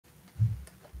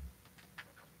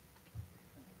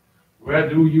Where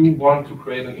do you want to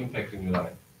create an impact in your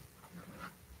life?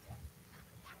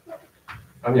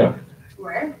 Anja?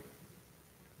 Where?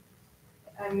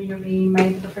 Maybe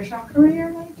my professional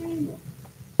career, maybe?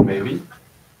 Maybe.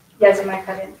 Yes, in my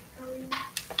academic career.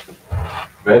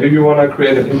 Where do you want to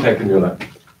create an impact in your life?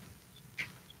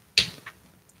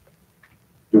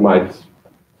 You might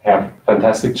have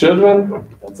fantastic children,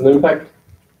 that's an impact.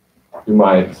 You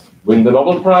might win the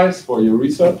Nobel Prize for your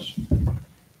research.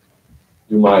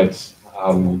 You might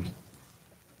come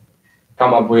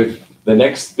up with the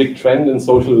next big trend in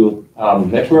social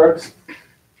networks.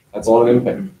 That's all an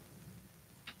impact.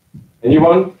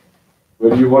 Anyone? Where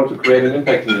do you want to create an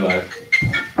impact in your life?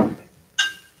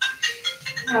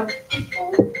 Help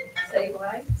people, save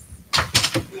lives.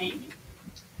 Maybe.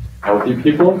 Healthy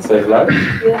people, save lives?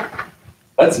 Yeah.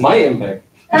 That's my impact.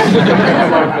 That's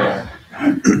not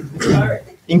fair.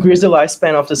 Increase the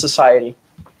lifespan of the society.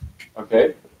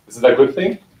 Okay. Is it a good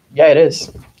thing? Yeah, it is.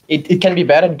 It can be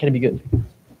bad and it can be good.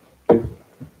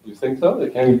 You think so?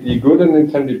 It can be good and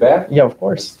it can be bad? Yeah, of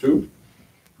course. That's true.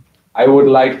 I would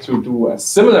like to do a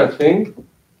similar thing,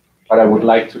 but I would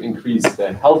like to increase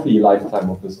the healthy lifetime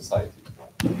of the society.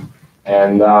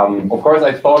 And of course,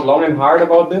 I thought long and hard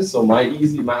about this, so my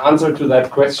answer to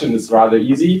that question is rather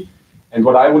easy. And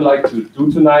what I would like to do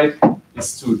tonight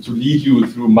is to lead you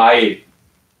through my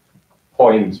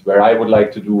point where I would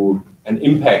like to do an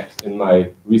impact in my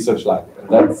research life. And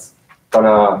that's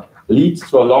gonna lead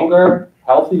to a longer,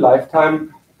 healthy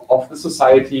lifetime of the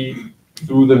society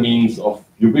through the means of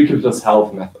ubiquitous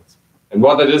health methods. And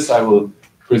what that is, I will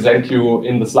present you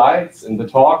in the slides, in the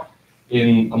talk,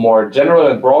 in a more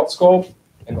general and broad scope,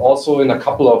 and also in a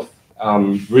couple of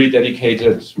really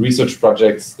dedicated research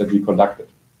projects that we conducted.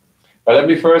 But let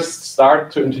me first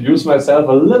start to introduce myself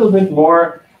a little bit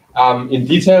more in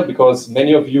detail, because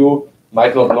many of you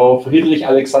might not know Friedrich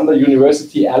Alexander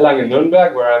University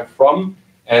Erlangen-Nürnberg, where I'm from,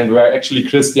 and where actually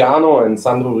Cristiano and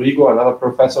Sandro Rigo, another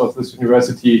professor of this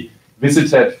university,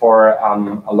 visited for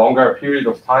a longer period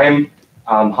of time,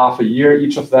 half a year,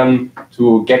 each of them,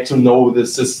 to get to know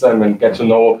this system and get to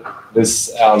know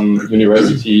this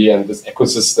university and this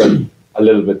ecosystem a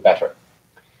little bit better.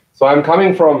 So I'm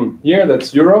coming from here,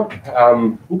 that's Europe.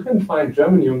 Who can find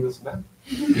Germany on this map?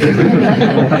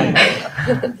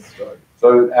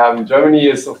 So Germany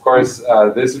is, of course,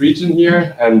 this region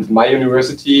here, and my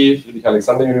university, Friedrich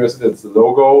Alexander University, that's the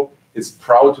logo, is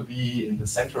proud to be in the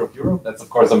center of Europe. That's, of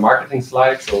course, a marketing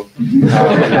slide, so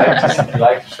I'd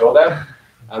like to show that.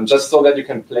 Just so that you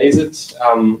can place it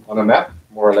on a map,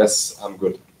 more or less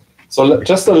good. So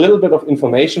just a little bit of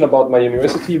information about my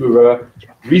university. We were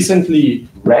recently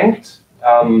ranked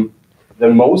the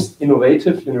most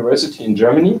innovative university in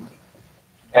Germany,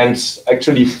 and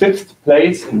actually 5th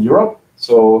place in Europe.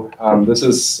 So this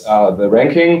is the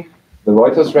ranking, the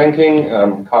Reuters ranking,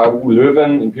 KU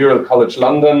Leuven, Imperial College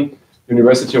London,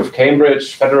 University of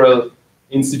Cambridge, Federal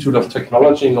Institute of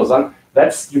Technology in Lausanne.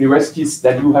 That's universities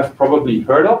that you have probably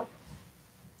heard of.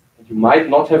 You might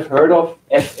not have heard of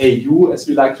FAU, as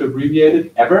we like to abbreviate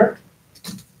it, ever.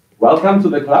 Welcome to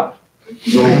the club.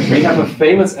 So we have a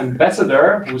famous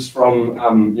ambassador who's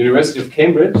from University of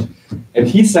Cambridge, and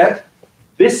he said,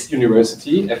 this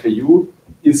university, FAU,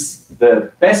 is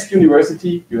the best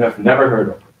university you have never heard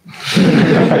of.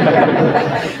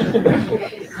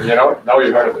 You know, now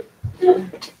you heard of it.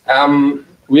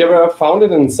 We were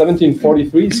founded in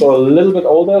 1743, so a little bit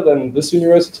older than this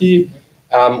university,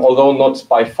 although not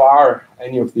by far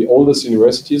any of the oldest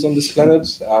universities on this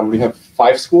planet. We have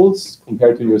 5 schools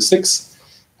compared to your 6.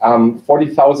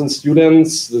 40,000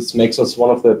 students. This makes us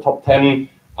one of the top 10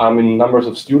 in numbers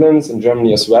of students in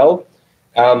Germany as well.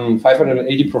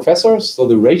 580 professors, so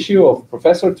the ratio of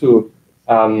professor to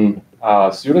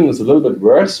student is a little bit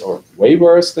worse, or way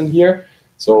worse than here.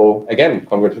 So again,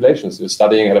 congratulations, you're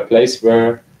studying at a place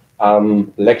where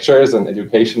lectures and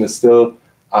education is still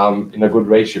in a good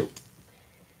ratio.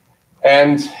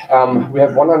 And we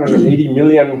have 180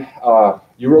 million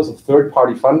euros of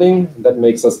third-party funding. And that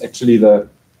makes us actually the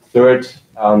 3rd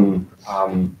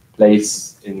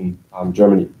place in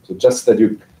Germany. So just that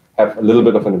you have a little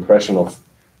bit of an impression of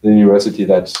the university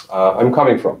that I'm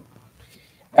coming from.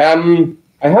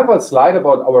 I have a slide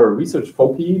about our research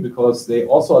foci because they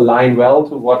also align well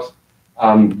to what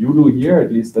you do here.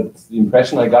 At least that's the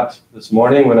impression I got this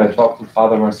morning when I talked to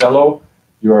Father Marcelo,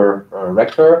 your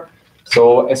rector.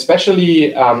 So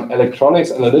especially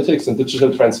electronics, analytics, and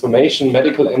digital transformation,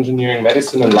 medical engineering,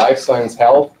 medicine and life science,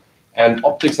 health, and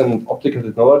optics and optical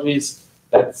technologies.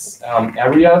 That's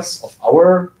areas of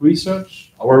our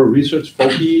research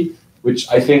foci, which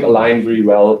I think align very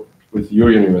well with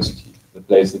your university, the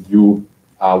place that you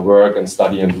work and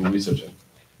study and do research in.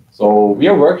 So we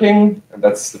are working, and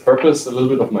that's the purpose a little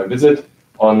bit of my visit,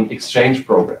 on exchange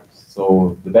programs.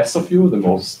 So the best of you, the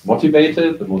most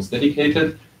motivated, the most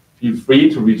dedicated, feel free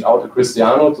to reach out to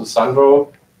Cristiano, to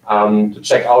Sandro, to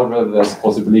check out whether there's a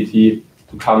possibility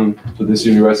to come to this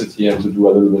university and to do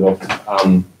a little bit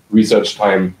of research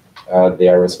time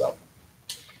there as well.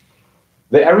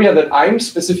 The area that I'm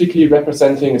specifically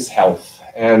representing is health.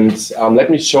 And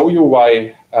let me show you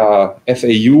why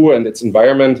FAU and its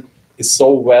environment is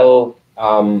so well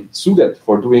suited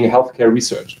for doing healthcare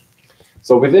research.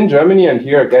 So within Germany, and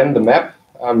here again the map,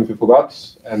 if you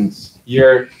forgot, and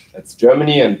here that's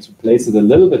Germany, and to place it a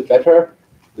little bit better,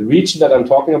 the region that I'm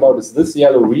talking about is this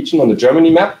yellow region on the Germany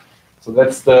map. So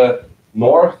that's the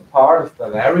north part of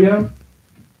Bavaria,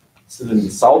 still in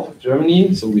the south of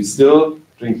Germany. So we still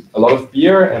drink a lot of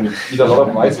beer and eat a lot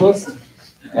of Weißwurst.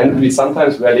 And we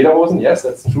sometimes wear Lederhosen, yes,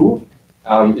 that's true.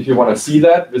 If you want to see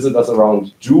that, visit us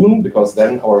around June, because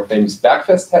then our famous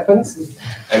Bergfest happens.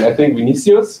 And I think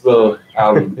Vinicius is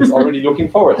already looking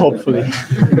forward to Hopefully.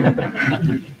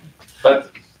 that.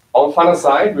 But all fun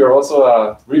aside, we are also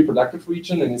a reproductive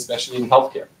region, and especially in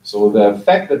healthcare. So the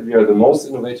fact that we are the most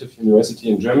innovative university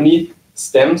in Germany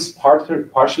stems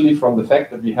partially from the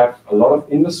fact that we have a lot of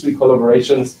industry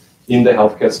collaborations in the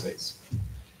healthcare space.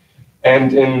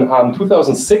 And in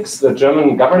 2006, the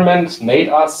German government made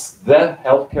us the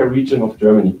healthcare region of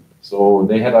Germany. So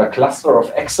they had a cluster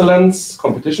of excellence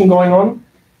competition going on,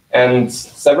 and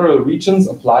several regions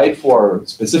applied for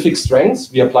specific strengths.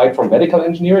 We applied for medical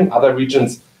engineering, other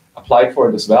regions applied for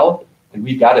it as well, and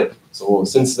we got it. So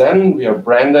since then, we are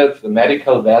branded the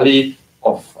Medical Valley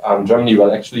of Germany.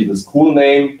 Well, actually, this cool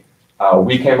name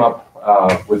we came up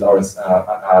with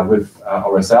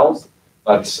ourselves.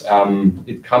 But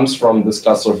it comes from this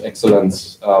cluster of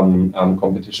excellence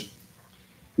competition.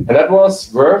 And that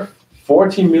was worth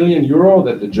 40 million euro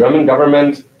that the German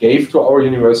government gave to our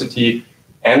university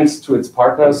and to its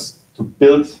partners to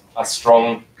build a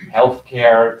strong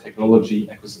healthcare technology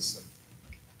ecosystem.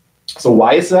 So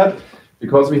why is that?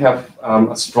 Because we have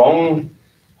a strong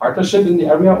partnership in the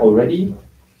area already.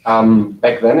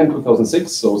 Back then in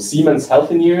 2006, so Siemens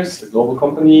Healthineers, the global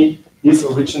company, is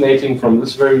originating from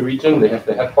this very region. They have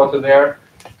the headquarters there.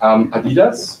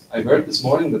 Adidas, I heard this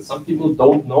morning that some people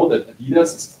don't know that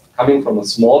Adidas is coming from a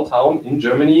small town in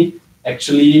Germany,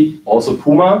 actually also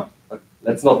Puma, but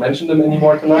let's not mention them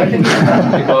anymore tonight,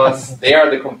 because they are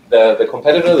the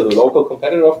competitor, the local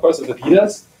competitor, of course, of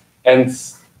Adidas. And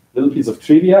little piece of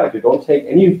trivia, if you don't take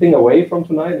anything away from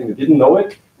tonight and you didn't know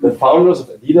it, the founders of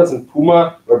Adidas and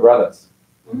Puma were brothers.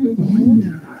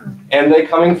 And they're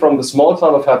coming from the small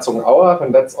town of Herzogenaurach,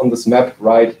 and that's on this map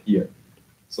right here.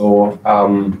 So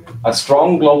a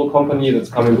strong global company that's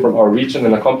coming from our region,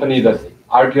 and a company that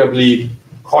arguably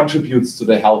contributes to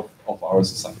the health of our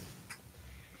society.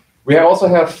 We also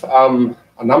have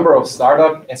a number of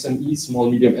startup SMEs,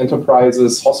 small medium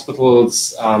enterprises,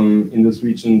 hospitals in this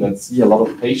region that see a lot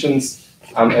of patients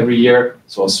every year,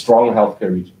 so a strong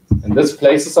healthcare region. And this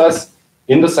places us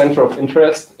in the center of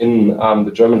interest in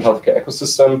the German healthcare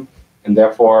ecosystem, and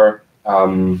therefore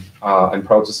I'm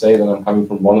proud to say that I'm coming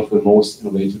from one of the most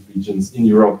innovative regions in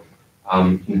Europe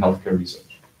in healthcare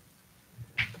research.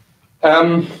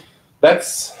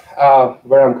 That's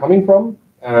where I'm coming from,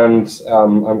 and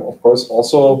I'm of course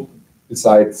also,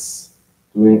 besides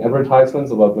doing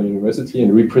advertisements about my university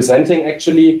and representing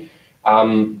actually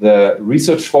the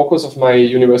research focus of my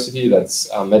university, that's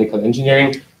medical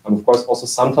engineering, I'm of course also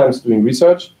sometimes doing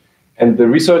research. And the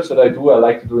research that I do, I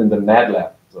like to do in the Mad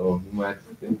Lab. So you might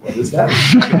think, what is that?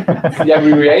 It's the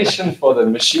abbreviation for the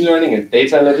Machine Learning and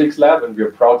Data Analytics Lab, and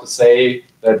we're proud to say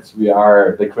that we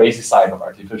are the crazy side of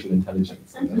artificial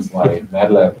intelligence. And that's why Mad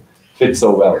Lab fits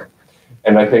so well.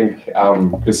 And I think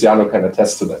Cristiano can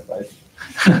attest to that,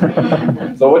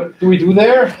 right? So what do we do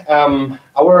there?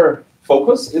 Our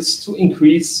focus is to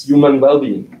increase human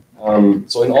well-being.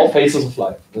 So in all phases of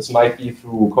life. This might be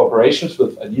through cooperations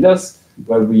with Adidas,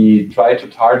 where we try to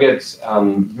target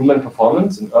human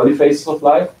performance in early phases of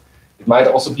life. It might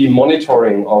also be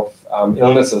monitoring of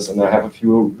illnesses, and I have a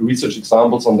few research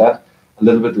examples on that a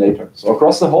little bit later. So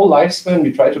across the whole lifespan,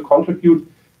 we try to contribute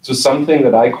to something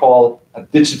that I call a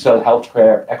digital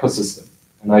healthcare ecosystem.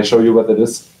 And I show you what that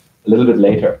is a little bit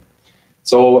later.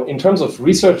 So in terms of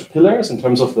research pillars, in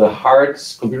terms of the hard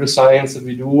computer science that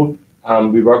we do,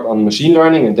 we work on machine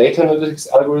learning and data analytics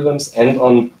algorithms and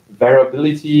on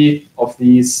variability of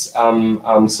these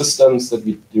systems that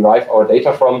we derive our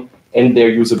data from and their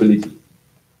usability.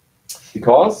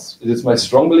 Because it is my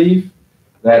strong belief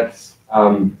that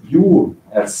you,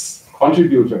 as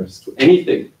contributors to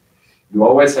anything, you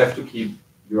always have to keep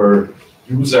your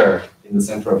user in the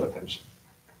center of attention.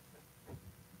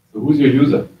 So who's your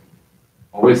user?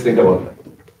 Always think about that.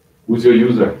 Who's your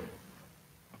user?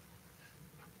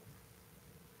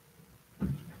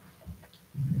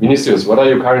 Vinicius, what are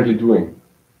you currently doing?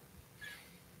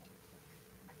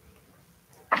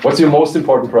 What's your most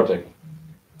important project?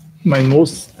 My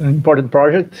most important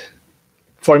project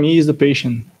for me is the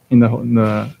patient in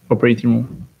the operating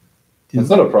room. It's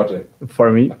not a project.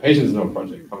 For me, A patient is not a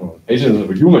project. Come on. A patient is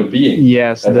a human being.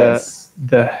 yes, that has-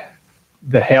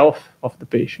 the health of the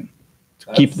patient,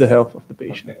 to keep the health of the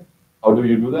patient. Okay. How do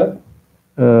you do that?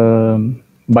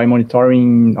 By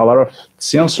monitoring a lot of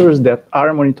sensors that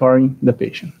are monitoring the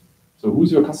patient. So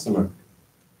who's your customer?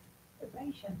 The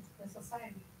patients, the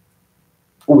society.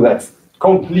 Oh, that's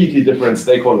completely different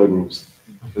stakeholder groups.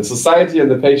 The society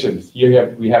and the patient.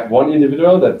 Here we have one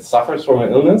individual that suffers from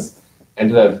an illness,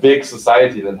 and a big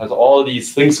society that has all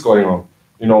these things going on.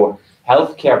 You know,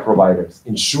 healthcare providers,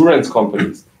 insurance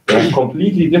companies, they have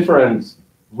completely different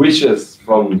wishes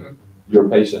from your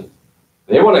patient.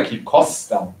 They want to keep costs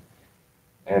down.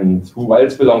 And who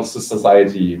else belongs to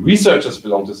society? Researchers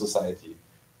belong to society.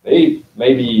 They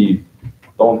maybe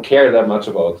don't care that much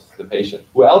about the patient.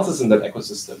 Who else is in that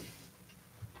ecosystem?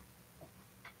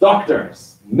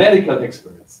 Doctors, medical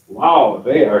experts. Wow,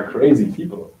 they are crazy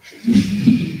people.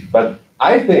 But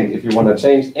I think if you want to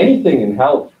change anything in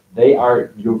health, they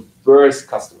are your first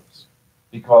customers.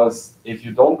 Because if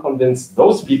you don't convince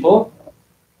those people,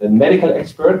 the medical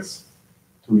experts,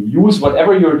 to use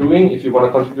whatever you're doing if you want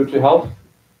to contribute to health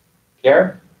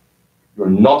care, you're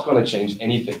not going to change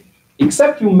anything.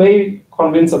 Except you may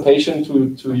convince a patient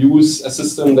to use a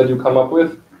system that you come up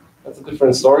with. That's a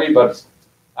different story, but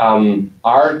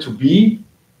R to B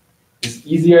is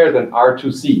easier than R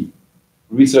to C.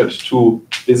 Research to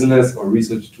business or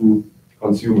research to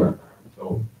consumer.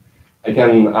 So I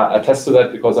can attest to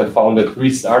that because I founded 3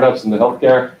 startups in the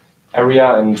healthcare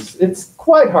area, and it's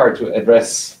quite hard to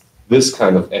address this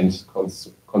kind of end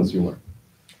consumer.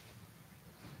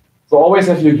 So always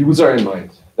have your user in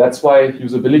mind. That's why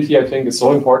usability, I think, is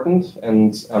so important.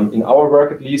 And in our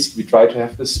work, at least, we try to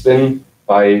have this spin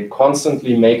by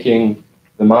constantly making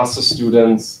the master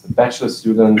students, the bachelor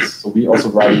students, so we also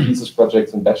write thesis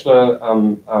projects and bachelor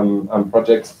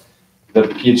projects. The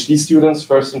PhD students,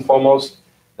 first and foremost,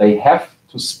 they have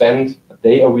to spend a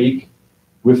day a week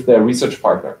with their research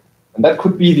partner. And that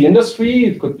could be the industry,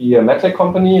 it could be a medtech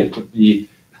company, it could be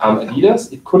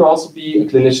Adidas, it could also be a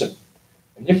clinician.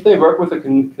 And if they work with a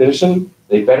clinician,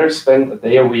 they better spend a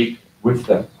day a week with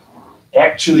them,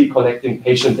 actually collecting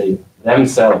patient data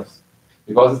themselves.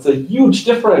 Because it's a huge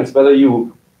difference whether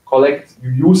you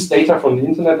use data from the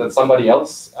internet that somebody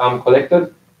else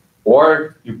collected,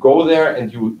 or you go there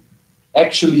and you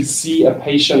actually see a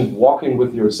patient walking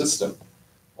with your system,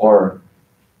 or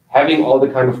having all the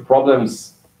kind of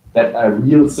problems that a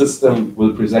real system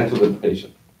will present to the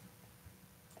patient.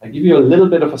 I give you a little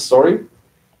bit of a story.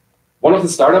 One of the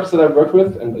startups that I work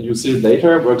with, and you'll see it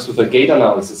later, works with a gait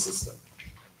analysis system.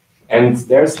 And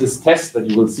there's this test that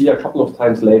you will see a couple of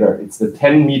times later. It's the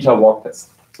 10-meter walk test.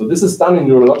 So this is done in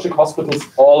neurologic hospitals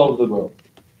all over the world.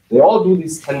 They all do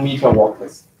these 10-meter walk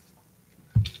tests.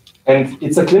 And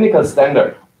it's a clinical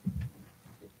standard.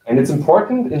 And it's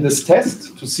important in this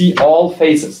test to see all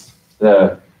phases.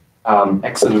 The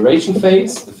acceleration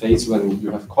phase, the phase when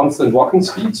you have constant walking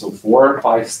speed, so 4 or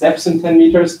 5 steps in 10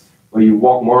 meters, where you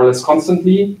walk more or less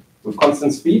constantly with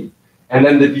constant speed, and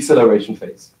then the deceleration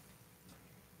phase.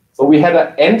 So we had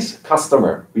an end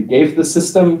customer. We gave the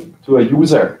system to a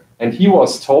user, and he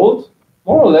was told,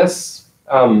 more or less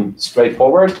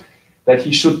straightforward, that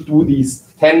he should do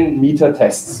these 10-meter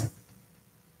tests.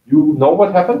 You know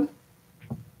what happened?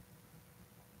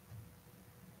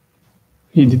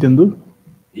 He didn't do?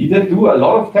 He did do a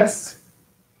lot of tests.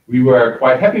 We were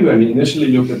quite happy when we initially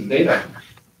looked at the data.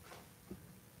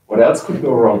 What else could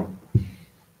go wrong?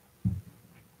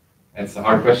 That's a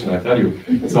hard question, I tell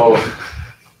you. So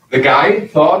the guy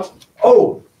thought,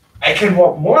 oh, I can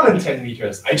walk more than 10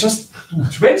 meters. I just do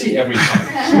 20 every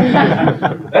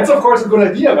time. That's of course a good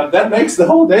idea, but that makes the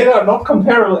whole data not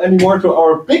comparable anymore to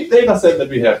our big data set that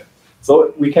we have.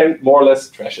 So we can more or less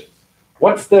trash it.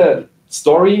 What's the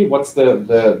story? What's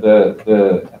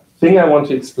the thing I want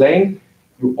to explain?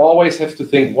 You always have to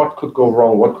think, what could go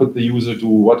wrong? What could the user do?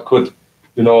 What could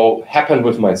happen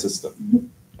with my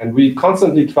system? And we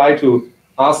constantly try to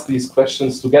ask these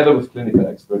questions together with clinical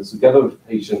experts, together with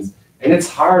patients. And it's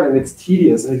hard and it's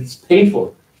tedious and it's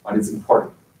painful, but it's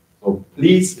important. So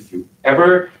please, if you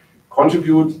ever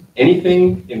contribute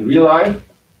anything in real life,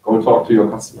 go talk to your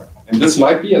customer. And this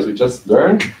might be, as we just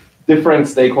learned, different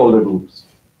stakeholder groups.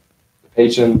 The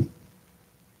patient,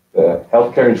 the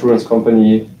healthcare insurance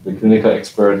company, the clinical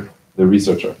expert, the the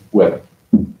researcher, whoever.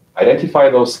 Identify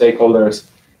those stakeholders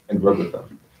and work with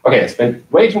them. Okay, I spent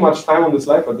way too much time on this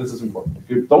slide, but this is important. If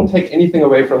you don't take anything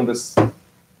away from this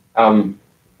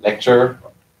lecture,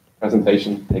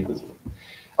 presentation, take this away.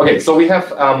 Okay, so we have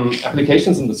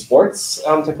applications in the sports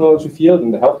technology field, in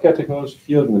the healthcare technology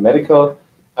field, in the medical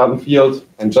field.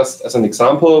 And just as an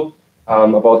example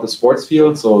about the sports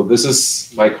field, so this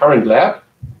is my current lab,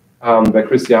 where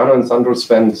Cristiano and Sandro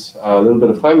spent a little bit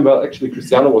of time. Well, actually,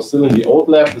 Cristiano was still in the old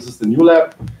lab. This is the new lab,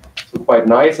 so quite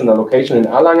nice, in a location in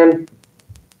Erlangen.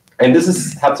 And this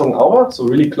is Herzogenaurach, so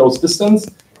really close distance.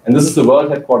 And this is the world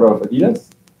headquarters of Adidas,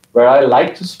 where I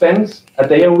like to spend a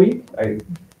day a week.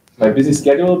 My busy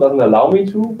schedule doesn't allow me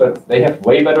to, but they have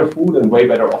way better food and way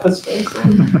better office space. So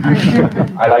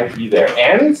I like to be there.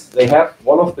 And they have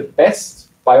one of the best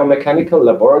biomechanical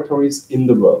laboratories in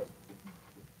the world.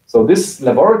 So this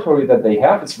laboratory that they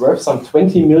have is worth some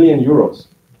 20 million euros.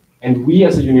 And we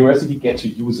as a university get to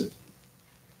use it.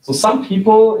 So some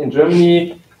people in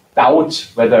Germany doubt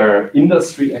whether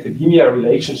industry-academia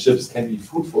relationships can be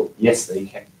fruitful. Yes, they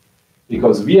can.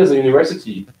 Because we as a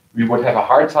university, we would have a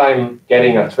hard time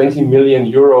getting a 20 million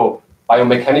euro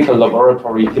biomechanical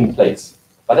laboratory in place.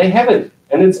 But they have it,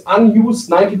 and it's unused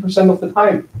 90% of the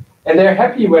time. And they're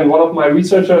happy when one of my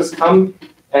researchers come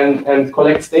and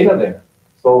collects data there.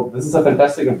 So this is a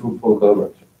fantastic and fruitful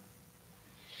collaboration.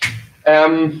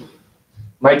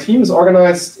 My team is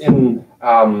organized in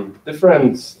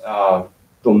different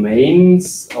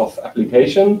domains of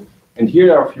application. And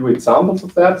here are a few examples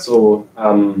of that. So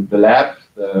the lab,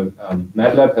 the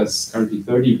Mad Lab has currently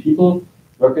 30 people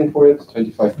working for it,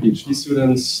 25 PhD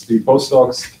students, 3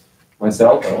 postdocs,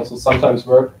 myself, I also sometimes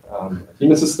work, a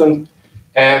team assistant.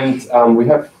 And we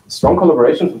have strong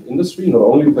collaborations with industry, not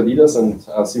only with Adidas and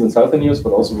Siemens Healthineers,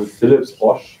 but also with Philips,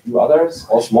 Bosch, a few others,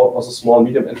 also small,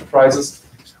 medium enterprises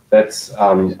that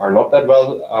are not that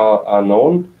well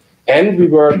known. And we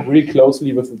work really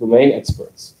closely with the domain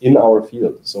experts in our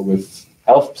field. So with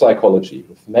health psychology,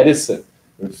 with medicine,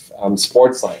 with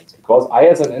sports science. Because I,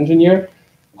 as an engineer,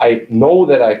 I know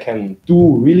that I can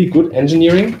do really good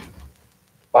engineering,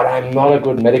 but I'm not a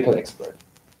good medical expert.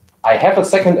 I have a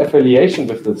second affiliation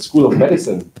with the School of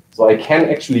Medicine, so I can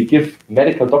actually give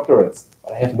medical doctorates,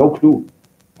 but I have no clue.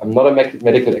 I'm not a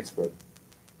medical expert.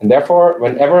 And therefore,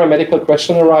 whenever a medical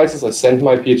question arises, I send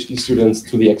my PhD students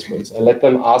to the experts. I let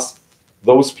them ask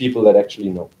those people that actually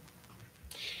know.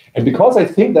 And because I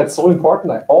think that's so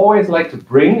important, I always like to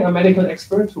bring a medical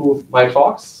expert to my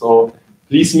talks. So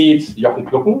please meet Jochen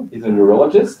Klucken, he's a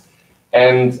neurologist,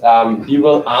 and he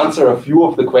will answer a few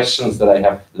of the questions that I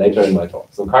have later in my talk.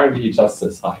 So currently he just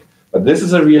says hi, but this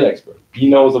is a real expert. He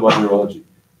knows about neurology.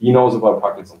 He knows about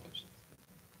Parkinson's patients.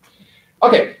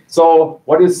 Okay, so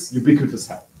what is ubiquitous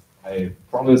health? I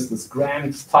promised this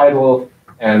grand title,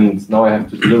 and now I have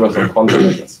to deliver some content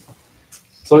on this.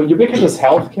 So ubiquitous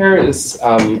healthcare is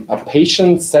a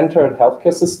patient-centered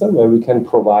healthcare system where we can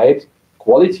provide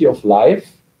quality of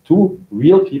life to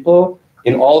real people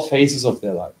in all phases of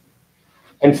their life.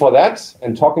 And for that,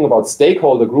 and talking about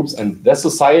stakeholder groups and the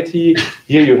society,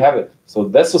 here you have it. So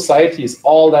the society is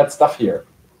all that stuff here.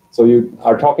 So you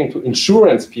are talking to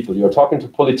insurance people, you're talking to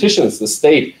politicians, the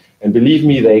state, and believe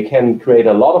me, they can create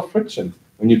a lot of friction.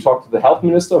 When you talk to the health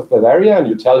minister of Bavaria and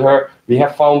you tell her, we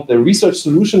have found the research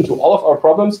solution to all of our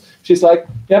problems, she's like,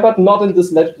 yeah, but not in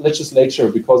this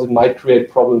legislature because it might create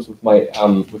problems with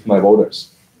my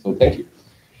voters. So thank you.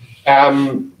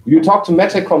 You talk to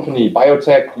medtech company,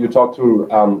 biotech, you talk to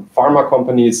pharma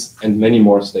companies and many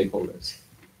more stakeholders.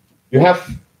 You have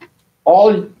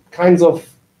all kinds of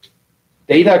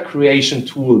data creation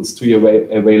tools to your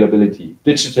availability,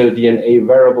 digital DNA,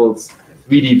 wearables,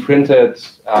 3D printed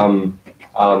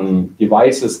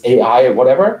devices, AI,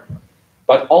 whatever.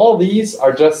 But all these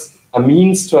are just a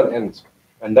means to an end.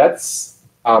 And that's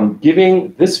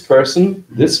giving this person,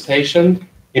 this patient,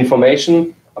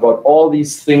 information about all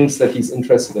these things that he's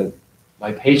interested in.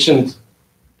 My patient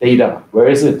data, where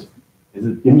is it? Is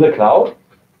it in the cloud?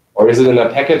 Or is it in a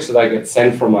package that I get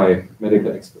sent from my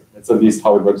medical expert? That's at least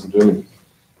how it works in Germany.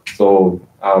 So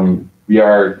we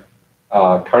are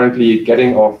currently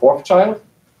getting our 4th child.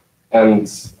 And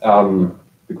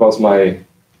because my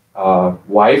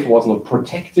wife was not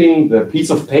protecting the piece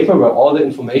of paper where all the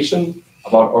information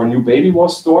about our new baby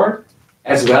was stored,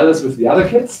 as well as with the other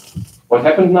kids, what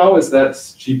happened now is that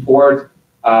she poured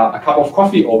a cup of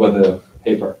coffee over the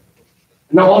paper.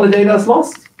 And now all the data is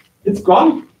lost. It's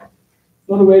gone. It's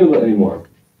not available anymore.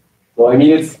 So I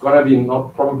mean, it's gonna be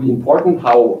not probably important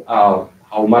how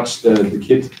much the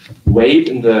kid weighed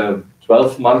in the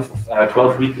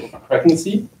 12-week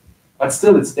pregnancy, but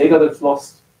still it's data that's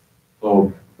lost.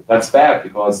 So that's bad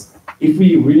because if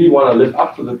we really want to live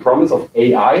up to the promise of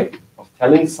AI, of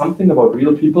telling something about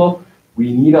real people,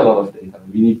 we need a lot of data.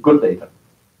 We need good data.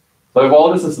 So if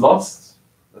all this is lost,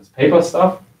 this paper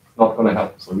stuff, it's not going to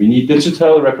help. So we need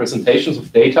digital representations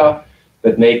of data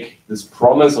that make this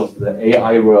promise of the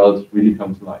AI world really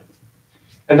come to life.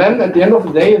 And then at the end of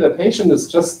the day, the patient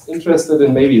is just interested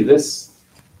in maybe this.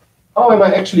 How am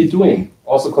I actually doing?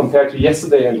 Also compared to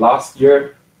yesterday and last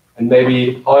year, and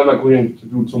maybe how am I going to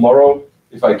do tomorrow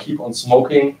if I keep on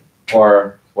smoking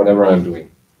or whatever I'm doing.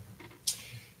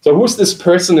 So who's this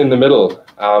person in the middle?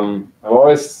 I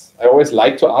always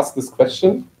like to ask this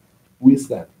question. Who is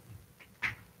that?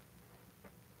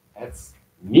 That's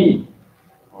me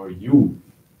or you.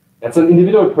 That's an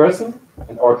individual person,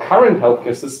 and our current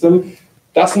healthcare system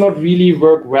does not really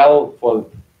work well for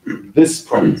this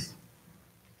promise.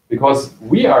 Because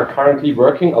we are currently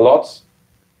working a lot,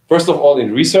 first of all,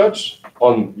 in research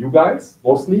on you guys,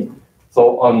 mostly.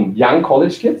 So on young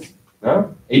college kids.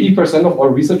 80% of our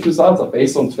research results are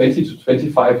based on 20 to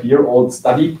 25-year-old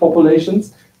study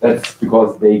populations. That's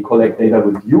because they collect data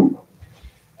with you.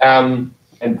 And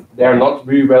they're not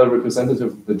really well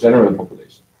representative of the general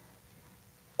population.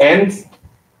 And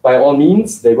by all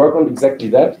means, they work on exactly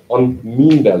that, on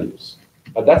mean values.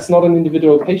 But that's not an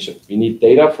individual patient. We need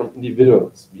data from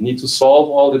individuals. We need to solve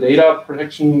all the data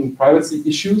protection privacy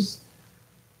issues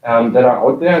that are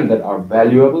out there and that are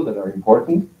valuable, that are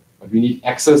important. But we need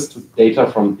access to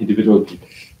data from individual people.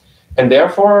 And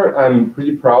therefore, I'm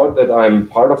pretty proud that I'm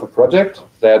part of a project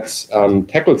that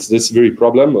tackles this very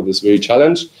problem or this very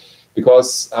challenge,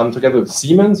 because together with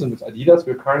Siemens and with Adidas,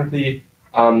 we're currently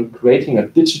creating a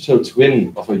digital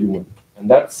twin of a human. And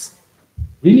that's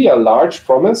really a large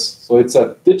promise. So it's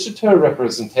a digital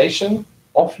representation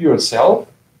of yourself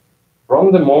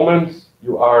from the moment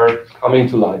you are coming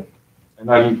to life. And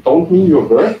I don't mean your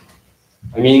birth,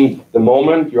 I mean the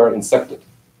moment you are incepted.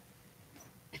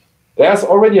 There's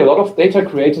already a lot of data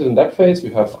created in that phase.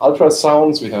 We have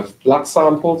ultrasounds, we have blood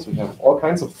samples, we have all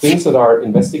kinds of things that are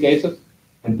investigated.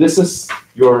 And this is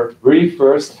your very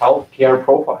first healthcare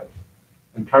profile,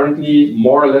 and currently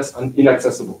more or less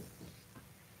inaccessible.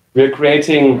 We're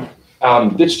creating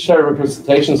digital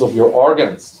representations of your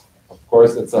organs. Of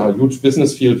course, that's a huge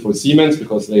business field for Siemens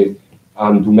because they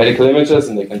do medical images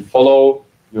and they can follow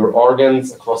your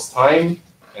organs across time,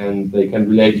 and they can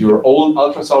relate your old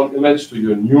ultrasound image to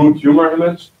your new tumor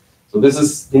image. So this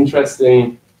is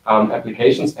interesting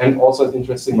applications and also an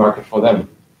interesting market for them.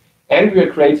 And we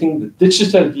are creating the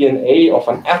digital DNA of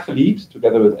an athlete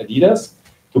together with Adidas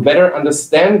to better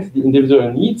understand the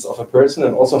individual needs of a person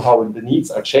and also how the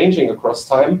needs are changing across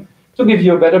time to give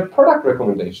you a better product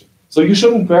recommendation. So you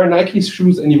shouldn't wear Nike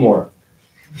shoes anymore.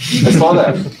 I saw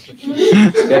that.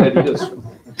 Get Adidas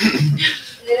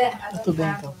shoes. Yeah, I don't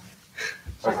have one.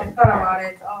 I thought about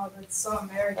it. Oh, that's so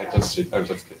American. I'm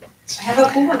just kidding. I have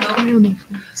a Puma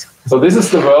though. So this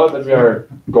is the world that we are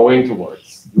going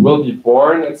towards. You will be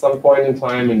born at some point in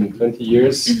time in 20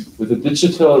 years with a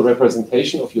digital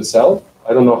representation of yourself.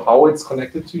 I don't know how it's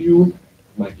connected to you.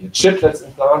 It might be a chip that's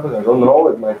implanted. I don't know.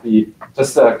 It might be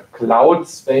just a cloud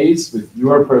space with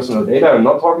your personal data. I'm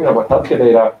not talking about healthcare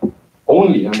data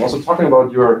only. I'm also talking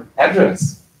about your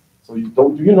address. So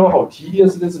do you know how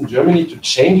tedious it is in Germany to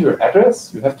change your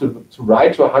address? You have to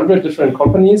write to 100 different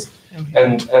companies,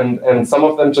 and some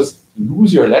of them just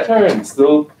lose your letter and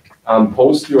still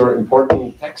post your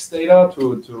important tax data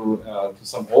to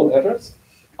some old address.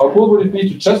 How cool would it be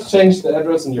to just change the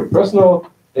address in your personal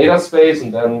data space,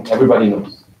 and then everybody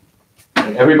knows?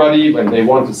 And everybody, when they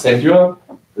want to send you a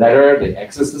letter, they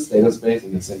access this data space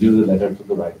and they send you the letter to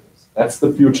the right address. That's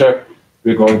the future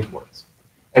we're going towards.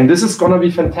 And this is going to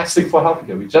be fantastic for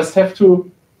healthcare. We just have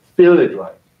to fill it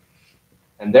right.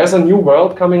 And there's a new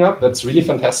world coming up that's really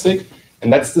fantastic.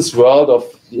 And that's this world of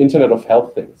the Internet of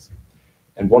Health things.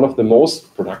 And one of the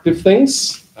most productive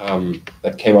things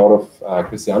that came out of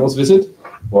Cristiano's visit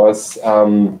was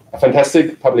a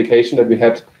fantastic publication that we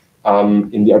had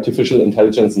in the Artificial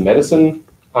Intelligence in Medicine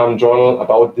journal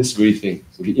about this very thing.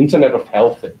 So the Internet of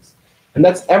Health things. And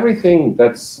that's everything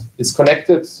that is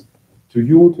connected to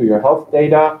you, to your health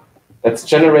data, that's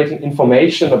generating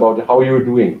information about how you're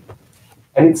doing.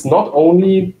 And it's not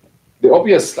only the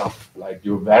obvious stuff, like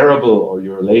your wearable or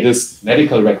your latest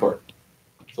medical record.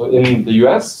 So in the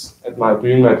US,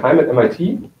 during my time at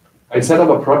MIT, I set up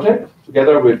a project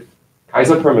together with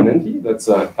Kaiser Permanente, that's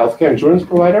a healthcare insurance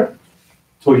provider,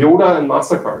 Toyota and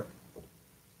MasterCard.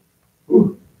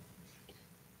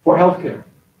 For healthcare.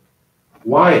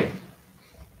 Why?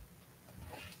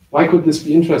 Why could this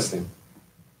be interesting?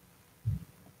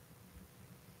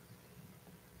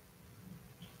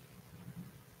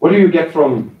 What do you get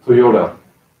from Toyota?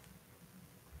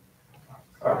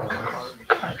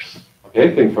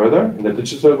 Okay, think further in the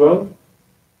digital world.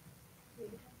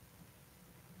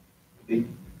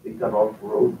 Think about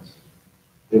roads.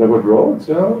 Think about roads,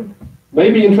 yeah.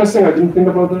 Maybe interesting, I didn't think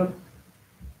about that.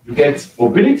 You get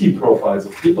mobility profiles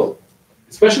of people.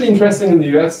 Especially interesting in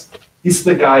the US. Is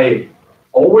the guy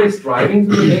always driving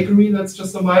to the bakery that's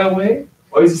just a mile away?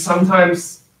 Or is he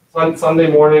sometimes Sunday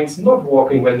mornings not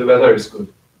walking when the weather is good?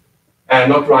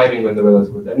 And not driving when the weather is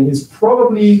good. And he's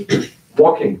probably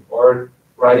walking or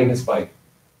riding his bike.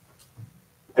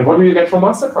 And what do you get from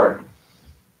MasterCard?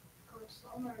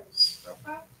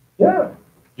 Yeah.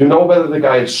 You know whether the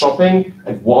guy is shopping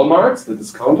at Walmart, the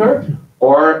discounter,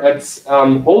 or at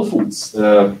Whole Foods,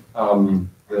 the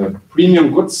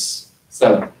premium goods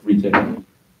seller, retailer.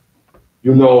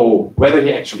 You know whether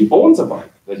he actually owns a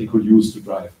bike that he could use to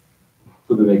drive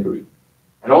to the bakery.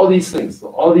 And all these things, so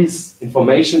all these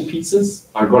information pieces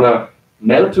are going to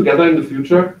meld together in the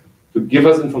future to give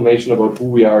us information about who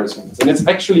we are as humans. And it's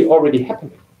actually already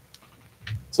happening.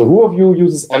 So who of you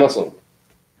uses Amazon?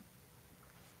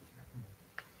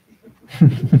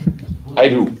 I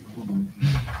do.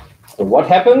 So what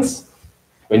happens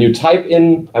when you type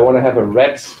in, I want to have a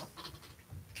red,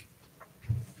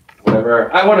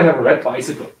 whatever, I want to have a red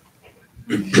bicycle.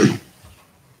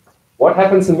 What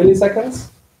happens in milliseconds?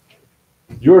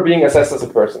 You're being assessed as a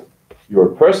person. Your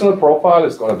personal profile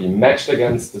is going to be matched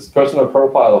against this personal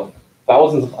profile of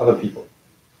thousands of other people.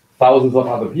 Thousands of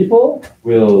other people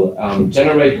will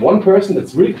generate one person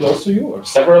that's really close to you, or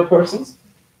several persons,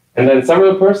 and then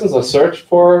several persons are searched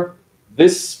for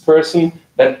this person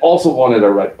that also wanted a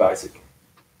red bicycle.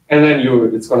 And then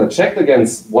it's going to check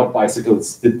against what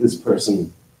bicycles did this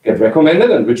person get recommended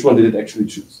and which one did it actually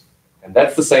choose. And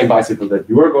that's the same bicycle that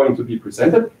you are going to be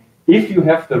presented if you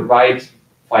have the right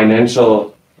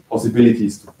financial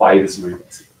possibilities to buy this real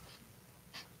bicycle.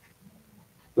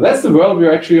 So that's the world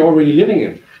we're actually already living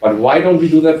in. But why don't we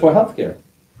do that for healthcare?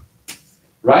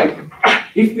 Right?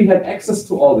 If we had access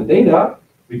to all the data,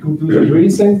 we could do the very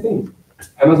same thing.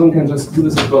 Amazon can just do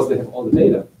this because they have all the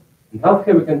data. In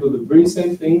healthcare, we can do the very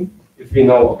same thing if we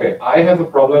know, okay, I have a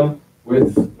problem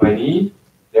with my knee.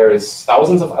 There is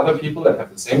thousands of other people that have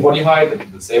the same body height, that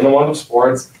have the same amount of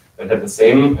sports, that have the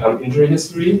same injury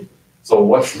history. So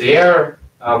what's their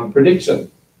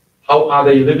prediction? How are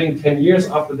they living 10 years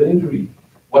after the injury?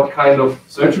 What kind of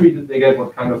surgery did they get?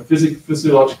 What kind of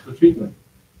physiological treatment?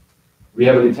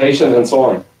 Rehabilitation and so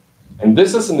on. And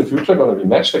this is in the future going to be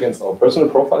matched against our personal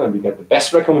profile, and we get the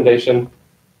best recommendation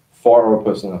for our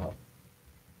personal health.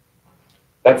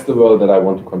 That's the world that I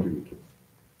want to contribute to.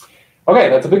 Okay,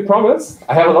 that's a big promise.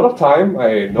 I have a lot of time.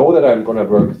 I know that I'm going to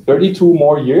work 32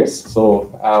 more years, so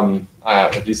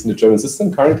at least in the German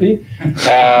system currently.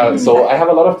 So I have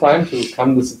a lot of time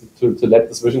to let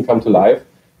this vision come to life.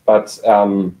 But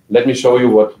let me show you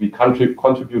what we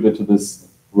contributed to this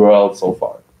world so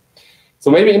far. So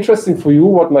maybe interesting for you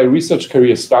what my research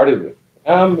career started with.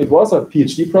 It was a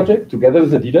PhD project together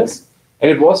with Adidas, and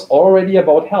it was already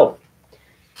about health.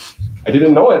 I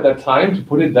didn't know at that time to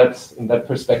put it in that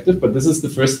perspective, but this is the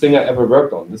first thing I ever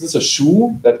worked on. This is a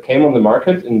shoe that came on the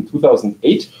market in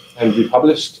 2008, and we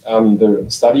published the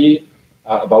study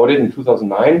about it in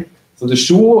 2009. So the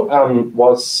shoe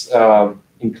was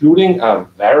including a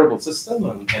wearable system,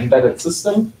 an embedded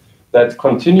system that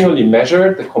continually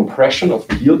measured the compression of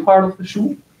the heel part of the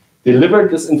shoe,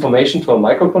 delivered this information to a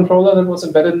microcontroller that was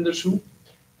embedded in the shoe,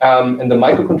 and the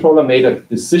microcontroller made a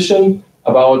decision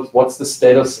about what's the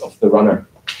status of the runner.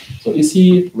 So is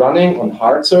he running on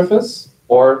hard surface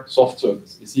or soft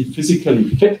surface? Is he physically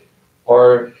fit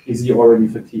or is he already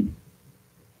fatigued?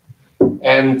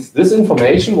 And this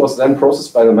information was then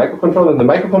processed by the microcontroller, and the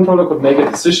microcontroller could make a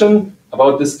decision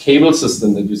about this cable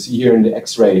system that you see here in the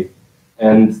X-ray.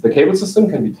 And the cable system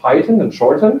can be tightened and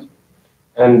shortened,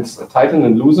 and tightened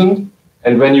and loosened.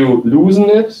 And when you loosen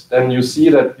it, then you see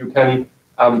that you can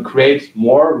create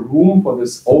more room for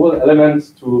this oval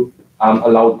element to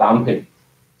allow damping.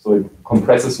 So it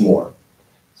compresses more.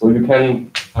 So you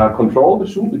can control the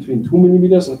shoe between 2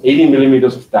 millimeters and 80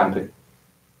 millimeters of damping.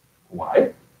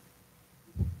 Why?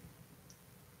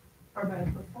 For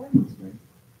better performance.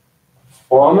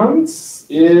 Performance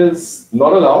is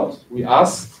not allowed. We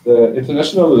asked the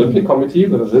International Olympic Committee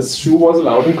whether this shoe was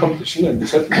allowed in competition, and they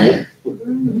said no.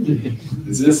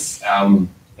 This is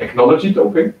technology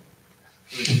doping.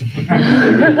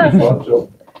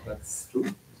 That's true.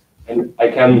 And I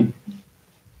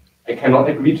cannot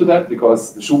agree to that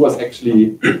because the shoe was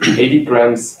actually 80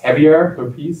 grams heavier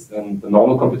per piece than the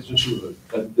normal competition shoe.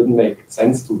 That didn't make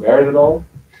sense to wear it at all.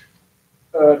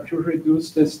 To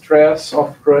reduce the stress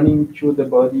of running to the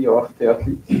body of the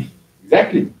athlete.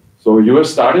 Exactly. So you are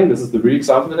starting, this is the real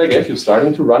example that I gave, you're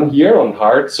starting to run here on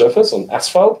hard surface, on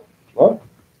asphalt.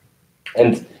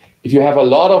 And if you have a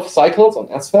lot of cycles on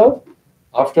asphalt,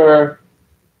 after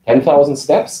 10,000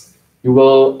 steps, you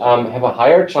will have a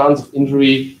higher chance of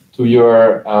injury to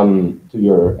your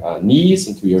knees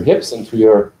and to your hips and to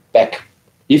your back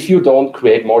if you don't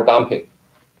create more damping.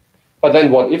 But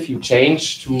then what if you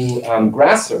change to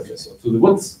grass surface or to the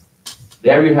woods?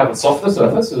 There you have a softer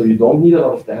surface, so you don't need a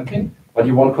lot of damping, but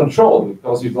you want control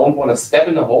because you don't want to step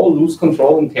in a hole, lose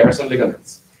control, and tear some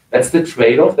ligaments. That's the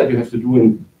trade-off that you have to do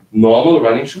in normal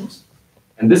running shoes.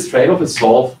 And this trade-off is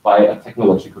solved by a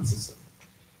technological system.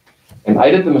 And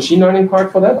I did the machine learning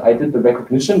part for that. I did the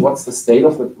recognition, what's the state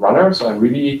of the runner. So I'm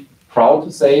really proud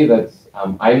to say that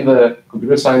I'm the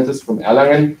computer scientist from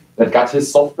Erlangen that got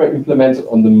his software implemented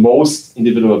on the most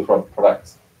individual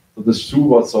products. So this shoe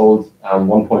was sold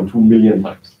 1.2 million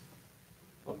times.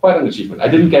 So quite an achievement. I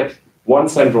didn't get 1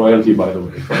 cent royalty, by the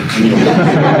way, from any of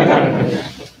them.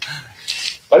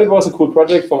 But it was a cool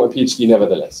project for my PhD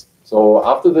nevertheless. So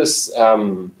after this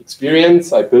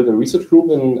experience, I built a research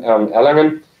group in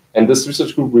Erlangen, and this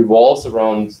research group revolves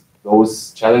around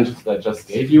those challenges that I just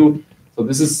gave you. So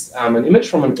this is an image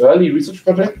from an early research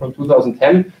project from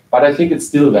 2010, but I think it's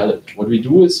still valid. What we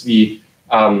do is we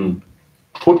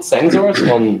put sensors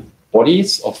on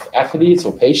bodies of athletes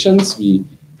or patients. We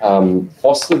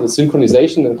foster the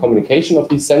synchronization and communication of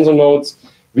these sensor nodes.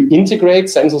 We integrate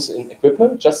sensors in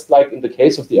equipment, just like in the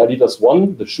case of the Adidas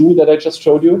One, the shoe that I just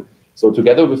showed you. So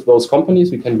together with those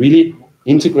companies, we can really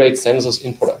integrate sensors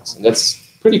in products, and that's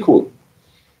pretty cool.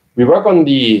 We work on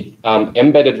the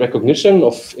embedded recognition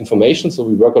of information, so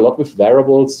we work a lot with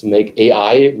wearables to make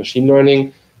AI, machine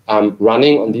learning,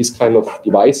 running on these kind of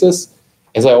devices.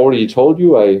 As I already told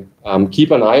you, I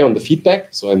keep an eye on the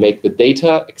feedback, so I make the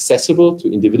data accessible to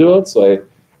individuals. So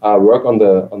I work on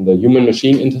the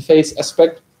human-machine interface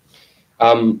aspect.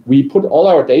 We put all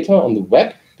our data on the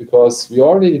web because we're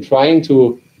already trying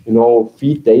to,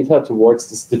 feed data towards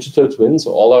this digital twin.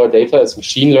 So all our data is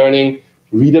machine learning,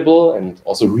 readable, and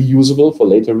also reusable for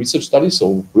later research studies.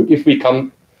 So if we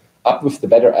come up with the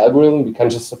better algorithm, we can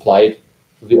just apply it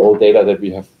to the old data that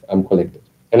we have collected.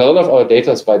 And a lot of our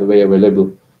data is, by the way,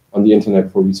 available on the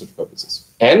internet for research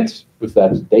purposes. And with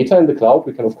that data in the cloud,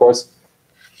 we can, of course,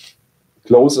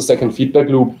 close a second feedback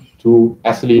loop to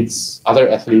athletes, other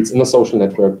athletes in the social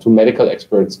network, to medical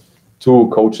experts, to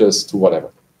coaches, to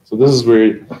whatever. So this is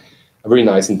really a very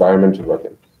nice environment to work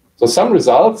in. So some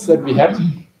results that we had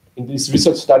in these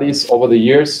research studies over the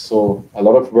years. So a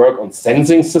lot of work on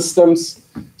sensing systems.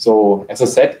 So as I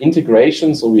said,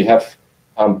 integration. So we have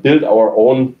built our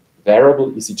own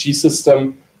wearable ECG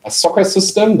system, a soccer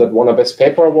system that won a Best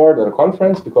Paper Award at a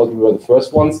conference because we were the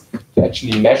first ones to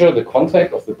actually measure the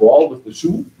contact of the ball with the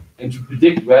shoe and to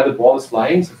predict where the ball is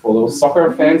flying. So for those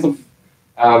soccer fans of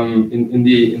in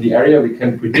the area, we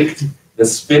can predict the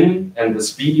spin and the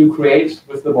speed you create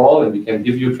with the ball, and we can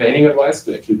give you training advice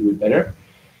to actually do it better.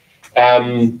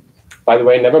 By the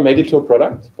way, never made it to a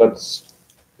product, but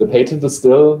the patent is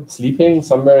still sleeping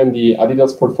somewhere in the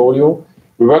Adidas portfolio.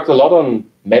 We worked a lot on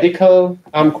medical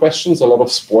questions, a lot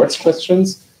of sports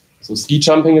questions. So ski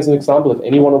jumping is an example. If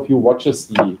any one of you watches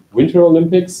the Winter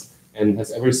Olympics and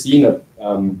has ever seen a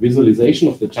visualization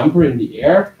of the jumper in the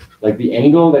air, like the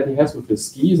angle that he has with his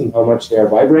skis and how much they are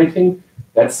vibrating,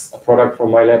 that's a product from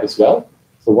my lab as well.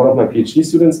 So one of my PhD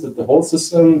students did the whole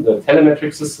system, the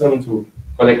telemetric system to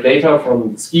collect data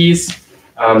from the skis,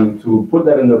 to put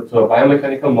that into a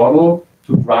biomechanical model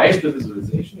to drive the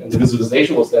visualization. And the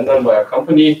visualization was then done by a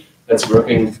company that's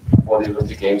working for the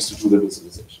Olympic Games to do the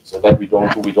visualization. So that we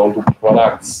don't do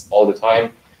products all the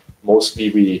time. Mostly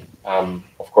we,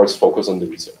 of course, focus on the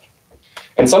research.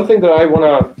 And something that I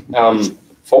want to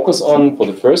focus on for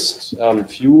the first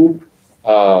few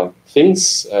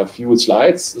few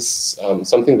slides is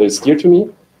something that is dear to me,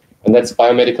 and that's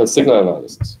biomedical signal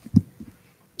analysis.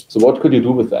 So what could you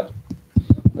do with that?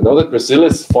 I know that Brazil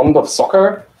is fond of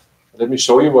soccer. Let me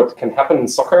show you what can happen in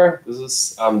soccer. This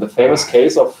is the famous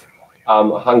case of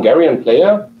a Hungarian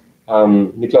player,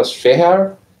 Niklas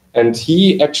Feher, and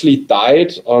he actually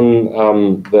died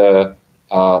on the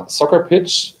soccer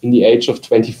pitch in the age of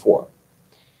 24.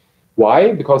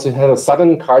 Why? Because he had a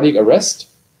sudden cardiac arrest,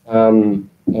 and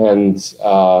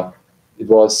it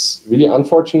was really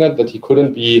unfortunate that he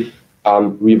couldn't be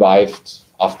revived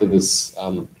after this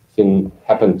thing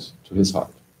happened to his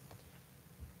heart.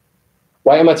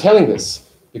 Why am I telling this?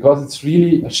 Because it's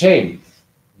really a shame.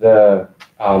 The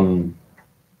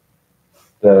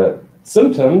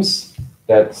symptoms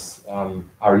that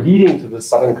are leading to the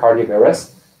sudden cardiac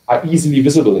arrest are easily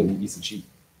visible in the ECG.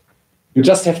 You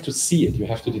just have to see it, you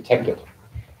have to detect it.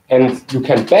 And you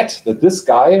can bet that this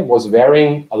guy was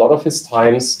wearing a lot of his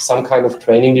times some kind of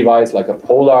training device, like a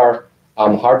polar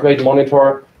heart rate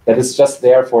monitor that is just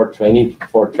there for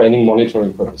training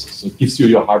monitoring purposes. So it gives you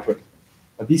your heart rate.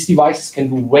 But these devices can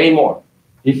do way more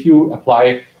if you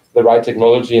apply the right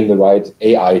technology and the right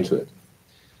AI to it.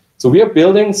 So we are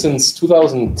building since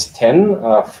 2010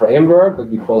 a framework that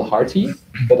we call Hearty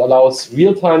that allows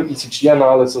real-time ECG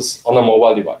analysis on a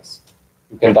mobile device.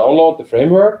 You can download the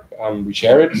framework, we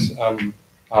share it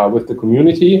with the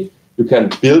community. You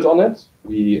can build on it.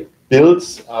 We build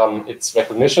its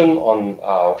recognition on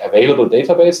available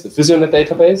database, the PhysioNet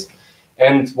database.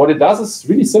 And what it does is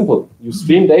really simple. You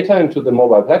stream data into the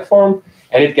mobile platform,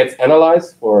 and it gets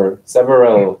analyzed for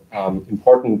several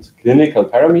important clinical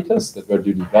parameters that were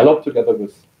developed together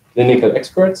with clinical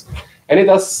experts. And it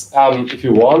does, if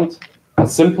you want, a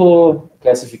simple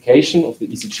classification of the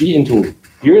ECG into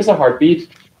here's a heartbeat,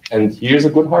 and here's a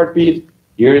good heartbeat,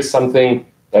 here's something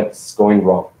that's going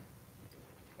wrong.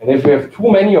 And if we have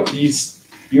too many of these,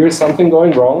 here's something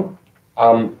going wrong,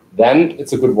 then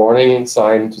it's a good warning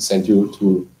sign to send you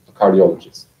to a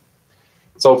cardiologist.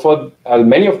 So for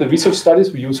many of the research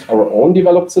studies, we use our own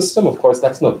developed system. Of course,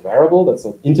 that's not wearable, that's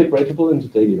not integratable into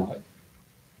daily life.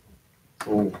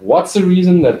 So what's the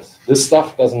reason that this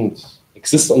stuff doesn't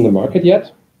exist on the market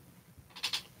yet?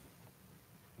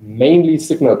 Mainly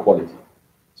signal quality.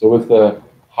 So with the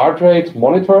heart rate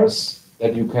monitors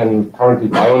that you can currently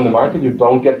buy on the market, you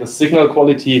don't get the signal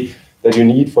quality that you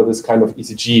need for this kind of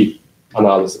ECG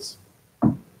analysis.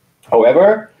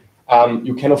 However,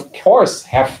 you can, of course,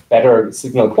 have better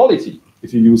signal quality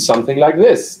if you use something like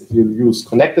this, if you use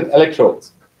connected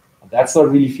electrodes. That's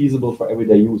not really feasible for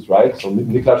everyday use, right? So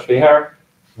Niklas Schleher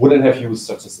wouldn't have used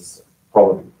such a system,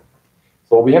 probably.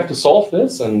 So we have to solve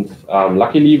this, and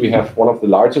luckily we have one of the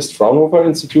largest Fraunhofer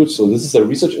institutes. So this is a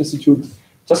research institute,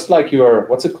 just like your,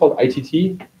 what's it called,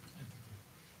 ITT?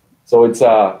 So it's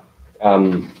a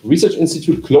research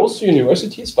institute close to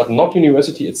universities, but not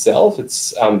university itself.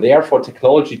 It's there for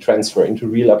technology transfer into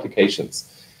real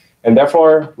applications. And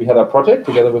therefore, we had a project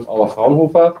together with our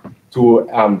Fraunhofer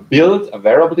to build a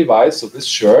wearable device. So this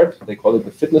shirt, they call it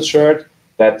the fitness shirt,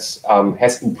 that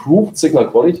has improved signal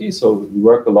quality. So we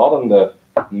worked a lot on the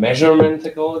measurement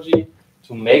technology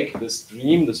to make this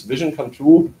dream, this vision come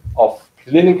true of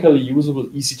clinically usable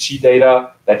ECG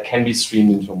data that can be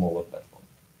streamed into a mobile platform.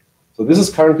 So this is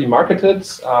currently marketed.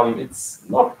 It's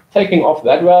not taking off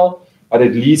that well, but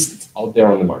at least it's out there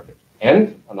on the market.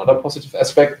 And another positive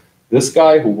aspect, this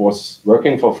guy who was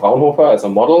working for Fraunhofer as a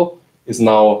model is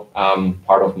now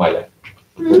part of my lab.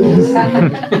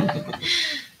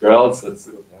 Girls, that's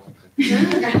good.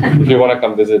 If you want to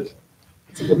come visit,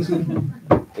 it's a good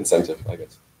incentive, I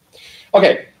guess.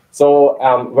 Okay, so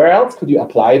where else could you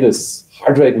apply this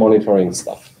heart rate monitoring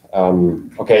stuff?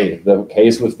 Okay, the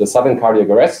case with the sudden cardiac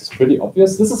arrest is pretty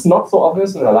obvious. This is not so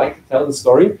obvious, and I like to tell the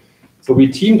story. So we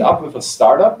teamed up with a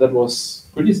startup that was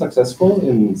pretty successful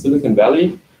in Silicon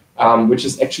Valley, which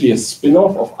is actually a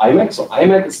spin-off of IMEC. So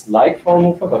IMEC is like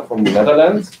Fraunhofer, but from the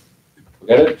Netherlands.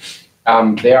 Forget it.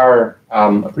 They are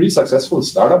a pretty successful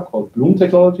startup called Bloom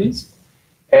Technologies.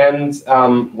 And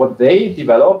what they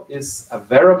developed is a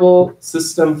wearable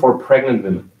system for pregnant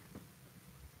women.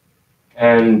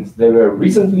 And they were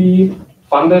recently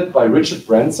funded by Richard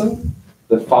Branson,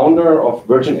 the founder of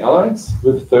Virgin Airlines,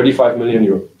 with $35 million.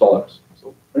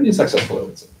 So pretty successful, I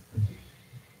would say.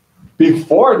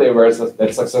 Before they were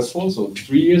that successful, so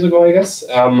 3 years ago, I guess,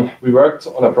 we worked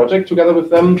on a project together with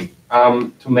them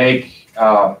to make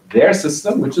their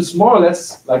system, which is more or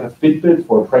less like a Fitbit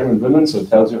for pregnant women. So it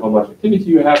tells you how much activity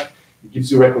you have. It gives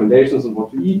you recommendations on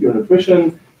what to eat, your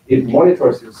nutrition. It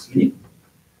monitors your sleep.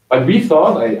 But we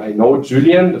thought, I know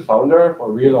Julian, the founder, for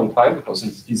a real long time, because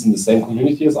he's in the same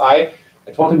community as I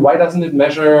told him, why doesn't it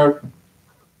measure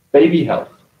baby health?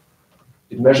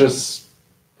 It measures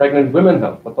pregnant women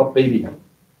health, but not baby health.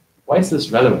 Why is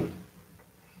this relevant?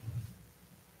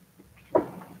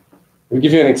 I'll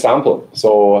give you an example.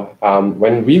 So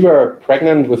when we were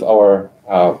pregnant with our,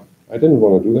 I didn't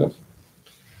want to do that.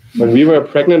 When we were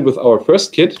pregnant with our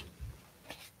first kid,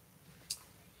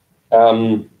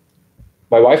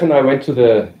 my wife and I went to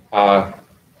the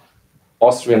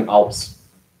Austrian Alps,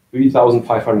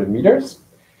 3,500 meters,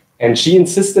 and she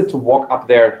insisted to walk up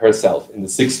there herself in the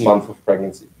 6th month of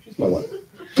pregnancy. She's my wife.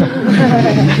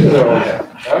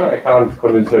 I can't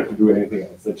convince her to do anything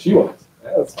else that she wants.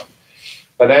 Yeah, that's fine.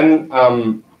 But then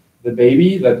the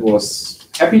baby that was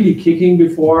happily kicking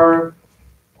before,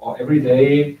 or every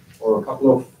day, or a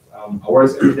couple of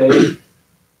hours every day,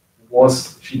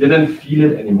 she didn't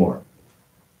feel it anymore.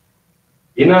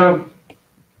 In a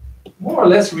more or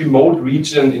less remote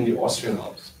region in the Austrian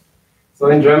Alps. So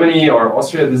in Germany or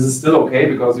Austria, this is still okay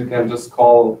because you can just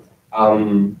call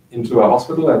into a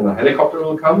hospital and a helicopter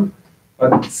will come.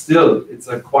 But still, it's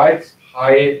a quite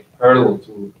high hurdle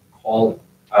to call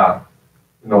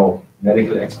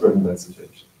medical expert in that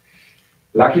situation.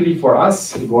 Luckily for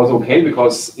us, it was okay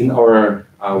because in our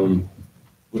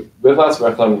with us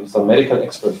were some medical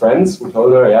expert friends who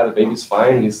told her, yeah, the baby's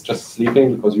fine, he's just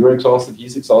sleeping because you're exhausted,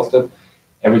 he's exhausted,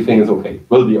 everything is okay,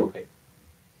 will be okay.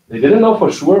 They didn't know for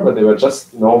sure, but they were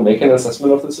just making an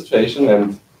assessment of the situation,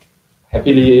 and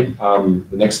happily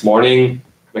the next morning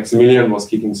Maximilian was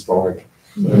kicking strong again,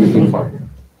 so everything fine.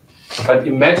 But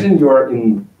imagine you're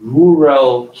in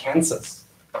rural Kansas,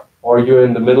 or you're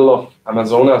in the middle of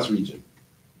Amazonas region,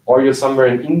 or you're somewhere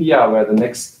in India where the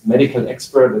next medical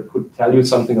expert that could tell you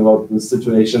something about the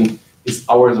situation is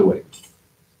hours away.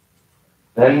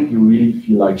 Then you really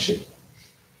feel like shit.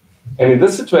 And in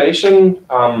this situation,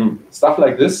 stuff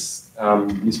like this,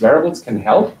 these wearables can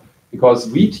help because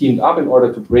we teamed up in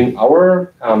order to bring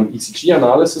our ECG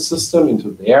analysis system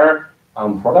into their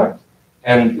product.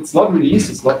 And it's not released,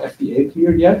 it's not FDA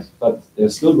cleared yet, but they're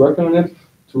still working on it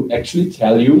to actually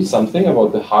tell you something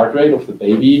about the heart rate of the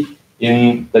baby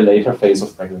in the later phase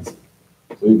of pregnancy.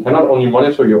 So you cannot only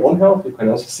monitor your own health, you can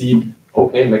also see,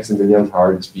 okay, Maximilian's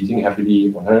heart is beating happily,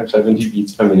 170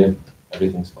 beats per minute,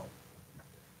 everything's fine.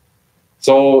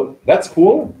 So that's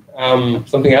cool.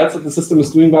 Something else that the system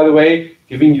is doing, by the way,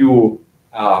 giving you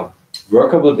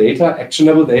workable data,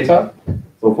 actionable data.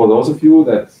 So for those of you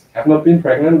that have not been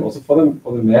pregnant, also for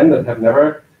the men that have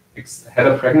never had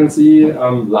a pregnancy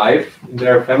live in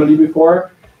their family before,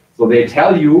 so they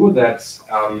tell you that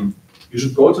you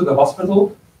should go to the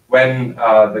hospital when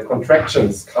the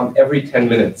contractions come every 10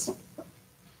 minutes.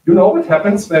 You know what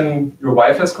happens when your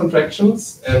wife has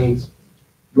contractions and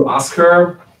you ask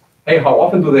her, hey, how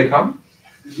often do they come?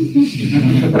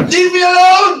 Leave me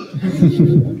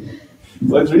alone!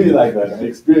 So it's really like that. I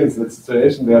experienced that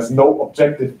situation. There's no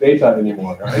objective data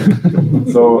anymore, right?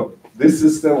 So this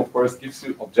system, of course, gives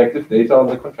you objective data on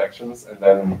the contractions, and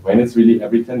then when it's really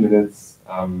every 10 minutes,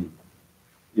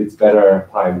 it's better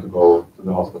time to go to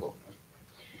the hospital.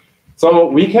 So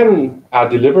we can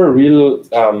deliver real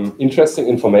interesting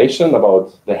information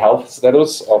about the health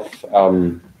status of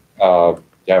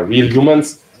real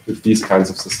humans with these kinds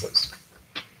of systems.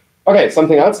 Okay,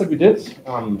 something else that we did,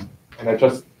 and I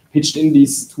just pitched in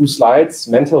these two slides,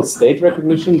 mental state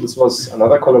recognition. This was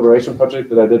another collaboration project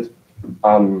that I did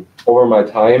over my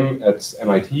time at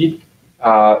MIT,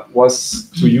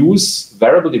 was to use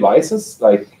wearable devices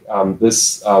like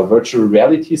this virtual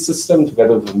reality system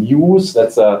together with Muse.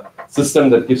 That's a system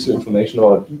that gives you information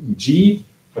about EEG,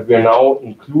 but we are now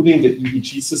including the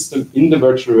EEG system in the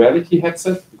virtual reality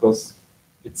headset because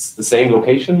it's the same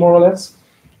location more or less.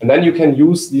 And then you can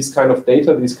use these kind of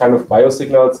data, these kind of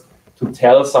biosignals to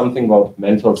tell something about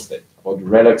mental state, about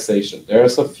relaxation.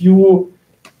 There's a few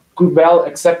good,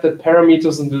 well-accepted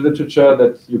parameters in the literature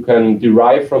that you can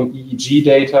derive from EEG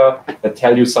data that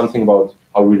tell you something about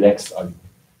how relaxed are you.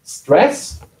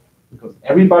 Stress, because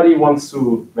everybody wants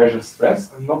to measure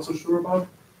stress, I'm not so sure about,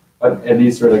 but at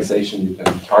least relaxation you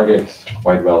can target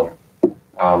quite well.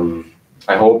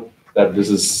 I hope that this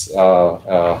is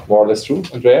more or less true,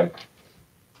 Andrea.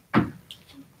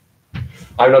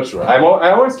 I'm not sure. I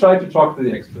always try to talk to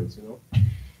the experts, you know.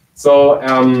 So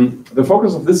the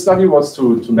focus of this study was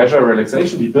to measure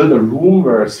relaxation. We built a room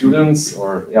where students,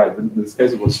 in this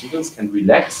case it was students, can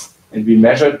relax, and we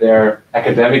measured their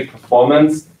academic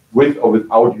performance with or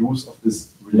without use of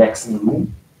this relaxing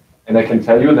room. And I can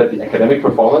tell you that the academic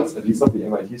performance, at least of the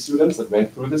MIT students that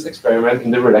went through this experiment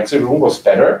in the relaxing room, was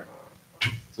better.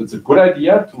 So it's a good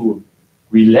idea to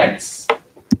relax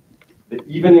the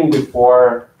evening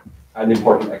before an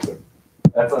important exam.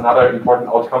 That's another important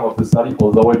outcome of the study,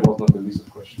 although it was not the research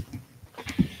question.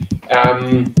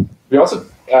 We also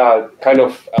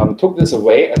took this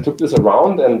away and took this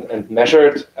around and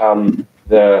measured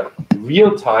the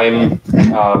real-time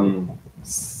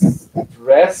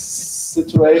stress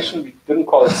situation. We didn't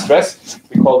call it stress,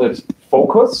 we called it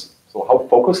focus. So how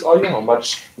focused are you? How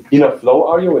much inner flow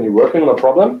are you when you're working on a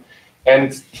problem?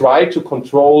 And try to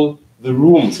control the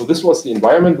room. So this was the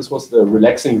environment, this was the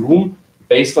relaxing room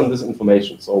based on this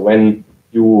information. So when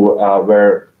you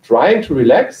were trying to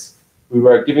relax, we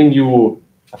were giving you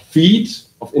a feed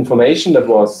of information that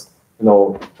was,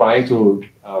 trying to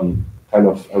kind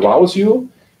of arouse you.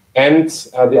 And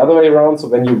the other way around, so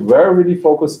when you were really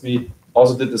focused, we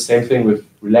also did the same thing with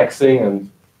relaxing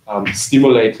and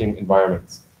stimulating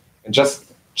environments. And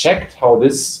just checked how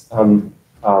this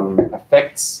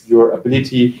affects your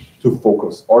ability to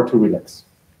focus or to relax.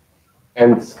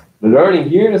 And The learning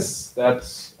here is that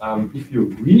if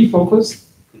you're really focused,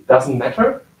 it doesn't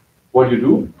matter what you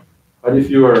do, but if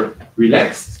you're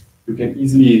relaxed, you can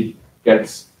easily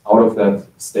get out of that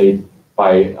state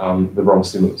by the wrong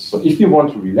stimulus. So if you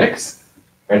want to relax,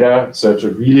 better search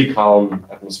a really calm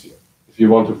atmosphere. If you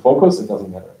want to focus, it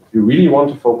doesn't matter. If you really want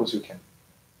to focus, you can.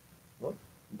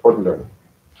 Important learning.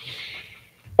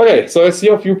 Okay, so I see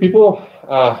a few people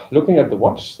looking at the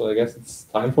watch, so I guess it's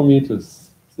time for me to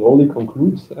slowly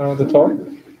conclude the talk.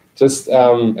 Just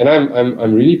and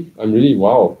I'm really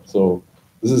wow. So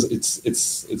this is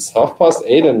it's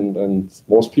 8:30 and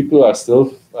most people are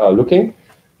still looking.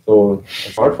 So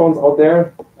smartphones out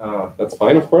there, that's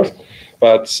fine, of course.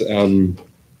 But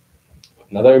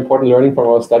another important learning from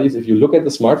our studies: if you look at the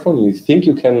smartphone and you think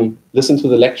you can listen to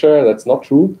the lecture, that's not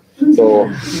true. So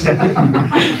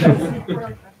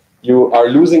you are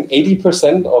losing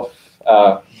 80% of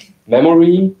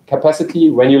memory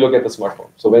capacity when you look at the smartphone.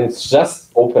 So when it's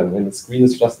just open, when the screen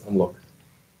is just unlocked.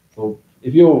 So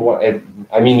if you,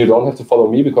 I mean, you don't have to follow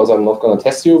me because I'm not going to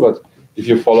test you, but if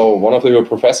you follow one of your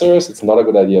professors, it's not a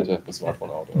good idea to have the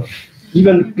smartphone out. Or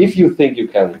even if you think you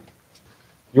can,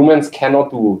 humans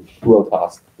cannot do dual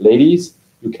tasks. Ladies,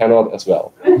 you cannot as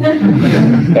well.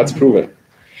 That's proven.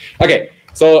 Okay,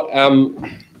 so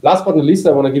last but not least,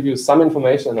 I want to give you some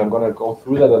information. I'm going to go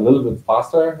through that a little bit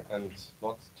faster and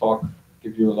not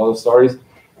give you a lot of stories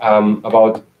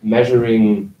about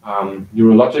measuring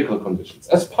neurological conditions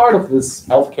as part of this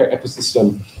healthcare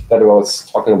ecosystem that I was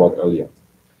talking about earlier.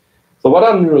 So what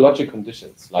are neurologic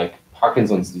conditions like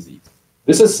Parkinson's disease?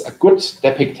 This is a good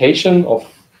depiction of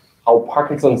how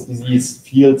Parkinson's disease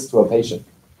feels to a patient.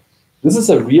 This is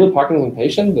a real Parkinson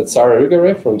patient, that's Sarah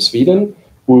Rigare from Sweden,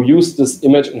 who used this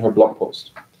image in her blog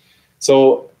post.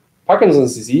 So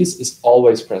Parkinson's disease is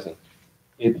always present.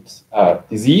 It's a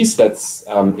disease that's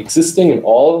existing in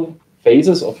all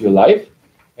phases of your life.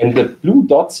 And the blue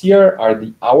dots here are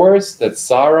the hours that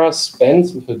Sarah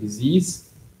spends with her disease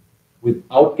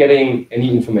without getting any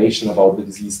information about the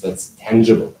disease that's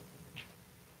tangible.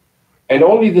 And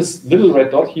only this little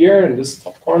red dot here in this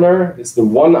top corner is the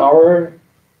 1 hour,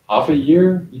 half a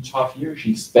year, each half year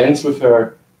she spends with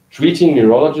her treating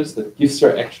neurologist that gives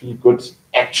her actually good,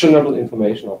 actionable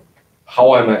information of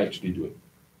how am I actually doing.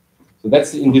 So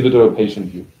that's the individual patient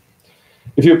view.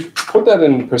 If you put that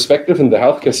in perspective in the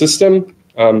healthcare system,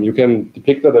 you can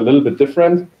depict that a little bit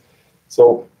different.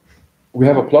 So we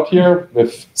have a plot here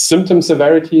with symptom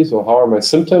severity, so how are my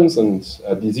symptoms, and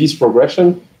disease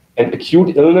progression, and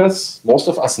acute illness. Most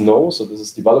of us know, so this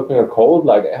is developing a cold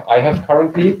like I have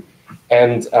currently,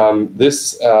 and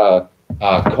this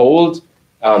cold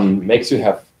makes you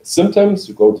have symptoms.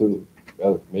 You go to,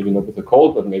 well, maybe not with a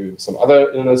cold, but maybe with some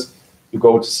other illness. You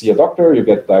go to see a doctor, you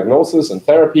get diagnosis and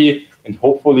therapy, and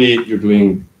hopefully you're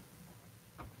doing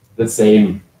the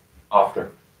same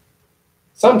after.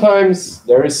 Sometimes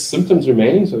there is symptoms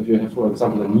remaining. So if you have, for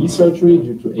example, a knee surgery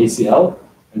due to ACL,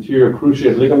 anterior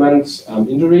cruciate ligament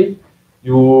injury,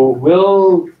 you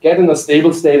will get in a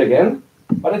stable state again,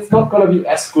 but it's not going to be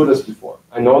as good as before.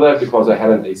 I know that because I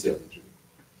had an ACL injury.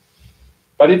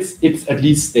 But it's at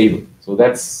least stable. So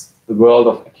that's the world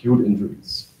of acute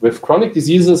injuries. With chronic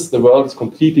diseases, the world is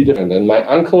completely different. And my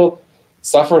uncle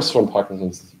suffers from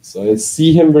Parkinson's disease. So I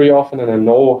see him very often and I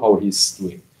know how he's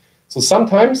doing. So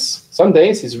sometimes, some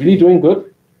days he's really doing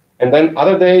good. And then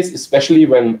other days, especially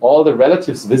when all the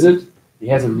relatives visit, he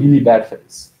has a really bad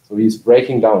face. So he's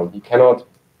breaking down. He cannot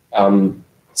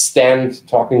stand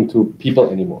talking to people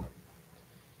anymore.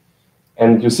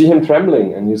 And you see him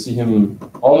trembling and you see him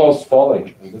almost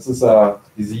falling. And this is a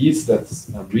disease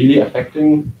that's really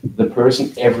affecting the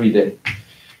person every day.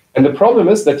 And the problem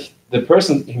is that the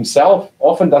person himself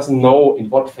often doesn't know in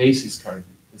what phase he's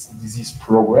currently. Is the disease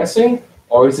progressing,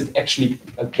 or is it actually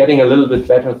getting a little bit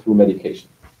better through medication?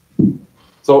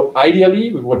 So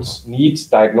ideally, we would need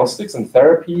diagnostics and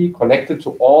therapy connected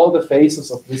to all the phases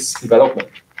of this development.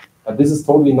 But this is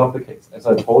totally not the case. As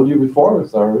I told you before, with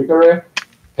Sarah Rigare,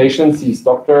 patient sees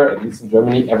doctor, at least in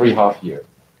Germany, every half year.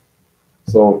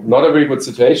 So not a very good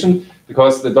situation,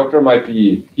 because the doctor might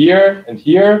be here,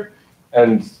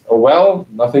 and oh well,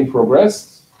 nothing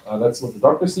progressed. That's what the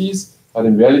doctor sees. But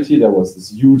in reality, there was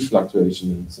this huge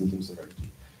fluctuation in symptom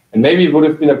severity. And maybe it would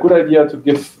have been a good idea to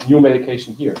give new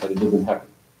medication here, but it didn't happen.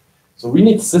 So we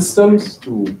need systems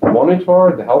to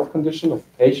monitor the health condition of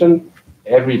the patient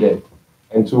every day,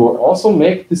 and to also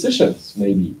make decisions,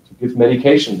 maybe, to give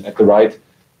medication at the right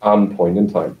point in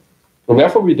time. So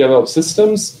therefore, we develop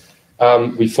systems.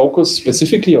 We focus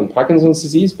specifically on Parkinson's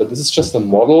disease, but this is just a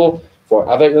model for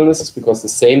other illnesses, because the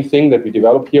same thing that we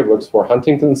develop here works for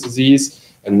Huntington's disease,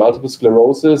 and multiple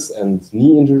sclerosis and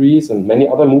knee injuries and many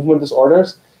other movement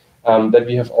disorders that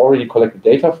we have already collected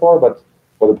data for. But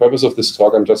for the purpose of this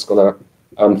talk, I'm just going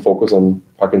to focus on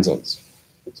Parkinson's.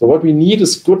 So what we need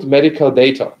is good medical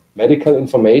data, medical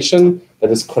information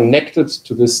that is connected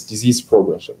to this disease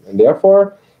progression. And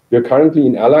therefore, we are currently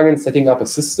in Erlangen setting up a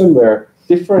system where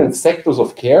different sectors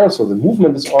of care, so the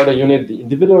movement disorder unit, the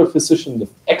individual physician, the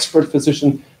expert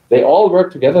physician, they all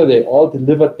work together, they all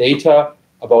deliver data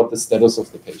about the status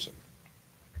of the patient.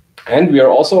 And we are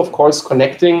also, of course,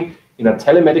 connecting in a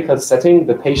telemedical setting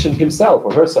the patient himself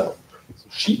or herself. So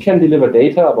she can deliver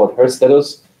data about her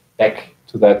status back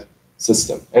to that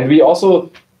system. And we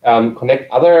also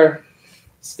connect other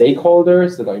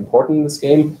stakeholders that are important in this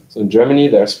game. So in Germany,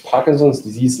 there's Parkinson's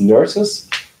disease nurses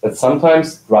that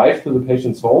sometimes drive to the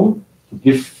patient's home to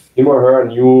give him or her a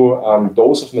new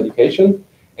dose of medication.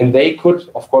 And they could,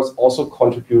 of course, also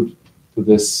contribute to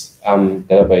this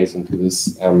database and to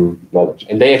this knowledge.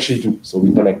 And they actually do, so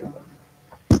we connected them.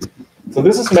 So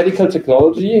this is medical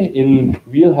technology in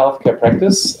real healthcare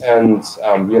practice. And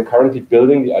we are currently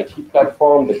building the IT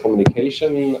platform, the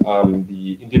communication,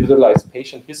 the individualized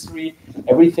patient history,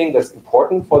 everything that's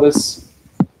important for this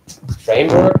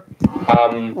framework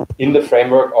in the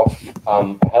framework of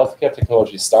a healthcare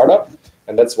technology startup.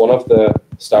 And that's one of the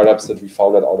startups that we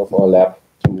founded out of our lab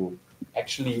to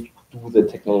actually do the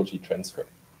technology transfer.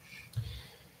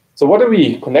 So what do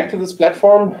we connect to this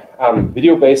platform?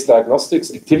 Video-based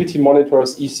diagnostics, activity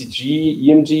monitors, ECG,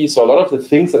 EMG. So a lot of the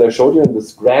things that I showed you in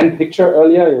this grand picture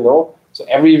earlier, you know, so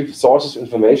every source of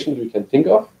information you can think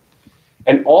of.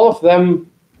 And all of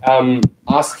them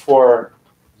ask for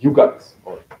you guys,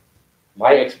 or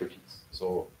my expertise.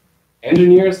 So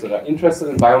engineers that are interested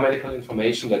in biomedical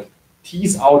information that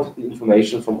tease out the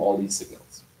information from all these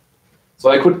signals. So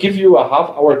I could give you a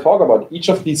half-hour talk about each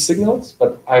of these signals,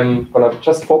 but I'm going to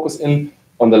just focus in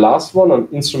on the last one, on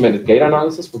instrumented gait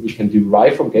analysis, what we can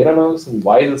derive from gait analysis and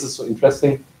why this is so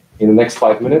interesting in the next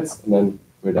 5 minutes, and then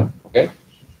we're done, okay?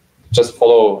 Just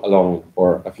follow along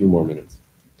for a few more minutes.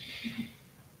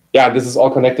 Yeah, this is all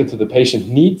connected to the patient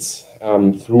needs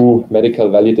through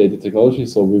medical validated technology.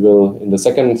 So we will, in the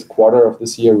second quarter of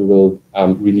this year, we will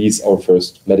release our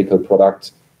first medical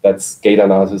product that's gait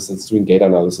analysis, that's doing gait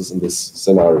analysis in this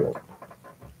scenario.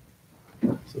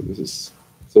 So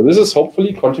this is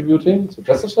hopefully contributing, so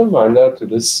just as a reminder, to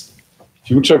this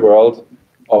future world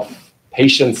of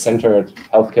patient-centered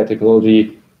healthcare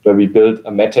technology, where we build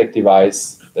a medtech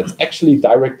device that's actually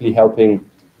directly helping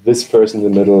this person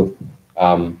in the middle,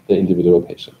 the individual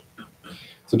patient.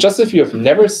 So just if you have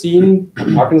never seen a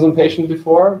Parkinson patient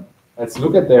before, let's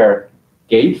look at their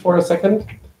gait for a second.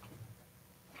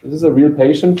 This is a real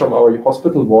patient from our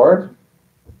hospital ward.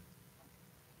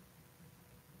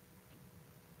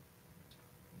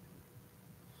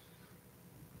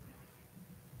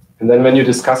 And then when you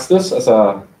discuss this as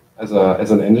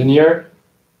an engineer,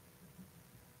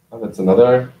 that's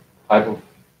another type of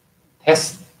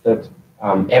test that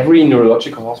every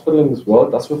neurological hospital in this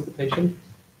world does with the patient.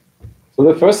 So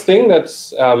the first thing that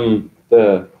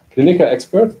the clinical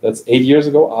expert that's 8 years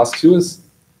ago asked you is,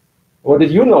 what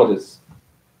did you notice?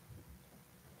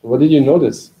 What did you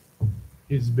notice?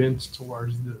 He's bent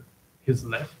towards his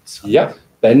left side. Yeah,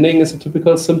 bending is a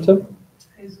typical symptom.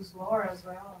 He's slower as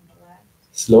well on the left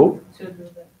Slow, to do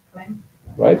the climb.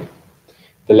 right?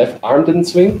 The left arm didn't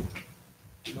swing.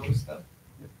 You noticed that?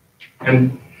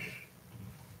 And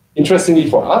interestingly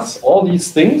for us, all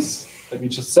these things that we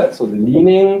just said, so the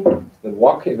leaning, the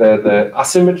walking, the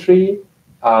asymmetry,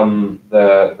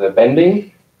 the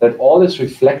bending, that all is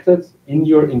reflected in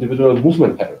your individual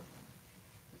movement pattern.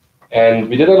 And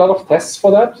we did a lot of tests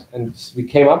for that, and we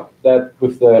came up that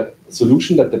with the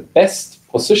solution that the best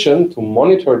position to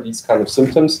monitor these kind of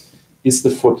symptoms is the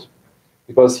foot.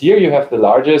 Because here you have the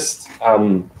largest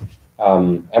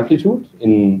amplitude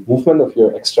in movement of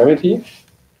your extremity.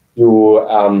 You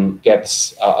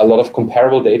get a lot of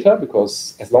comparable data,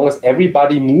 because as long as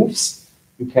everybody moves,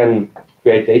 you can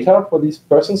create data for these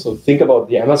persons. So think about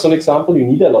the Amazon example. You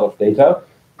need a lot of data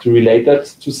to relate that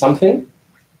to something.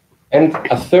 And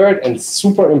a third and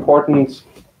super important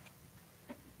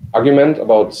argument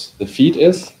about the feet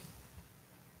is,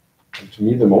 and to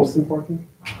me, the most important.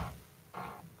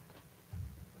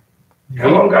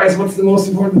 Come on, guys, what's the most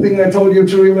important thing? I told you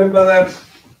to remember that.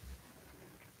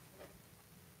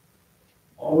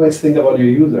 Always think about your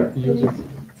user.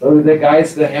 So the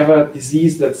guys that have a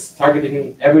disease that's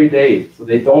targeting every day, so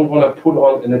they don't want to put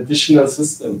on an additional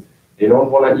system. They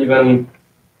don't want to even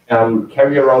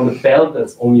carry around a belt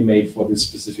that's only made for this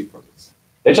specific purpose.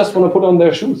 They just want to put on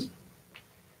their shoes.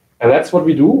 And that's what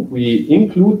we do. We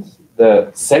include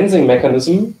the sensing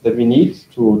mechanism that we need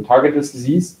to target this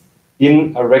disease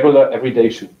in a regular everyday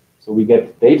shoe. So we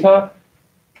get data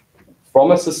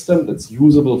from a system that's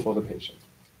usable for the patient.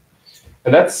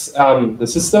 And that's the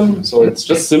system. So it's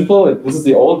just simple. This is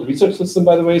the old research system,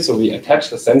 by the way. So we attach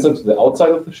the sensor to the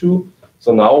outside of the shoe.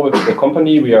 So now with the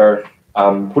company, we are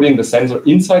putting the sensor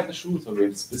inside the shoe. So we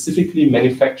have specifically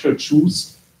manufactured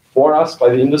shoes for us by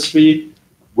the industry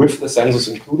with the sensors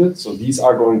included. So these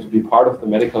are going to be part of the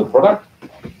medical product.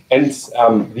 And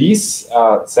these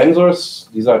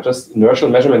sensors, these are just inertial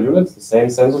measurement units, the same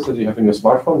sensors that you have in your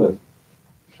smartphone that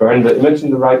turn the image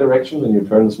in the right direction when you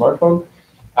turn the smartphone.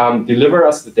 Deliver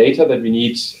us the data that we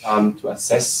need to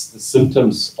assess the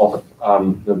symptoms of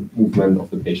the movement of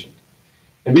the patient.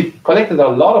 And we collected a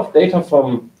lot of data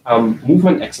from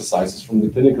movement exercises from the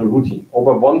clinical routine.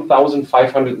 Over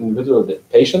 1,500 individual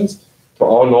patients, to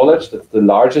our knowledge, that's the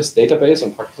largest database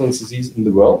on Parkinson's disease in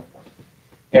the world.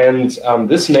 And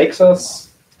this makes us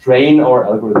train our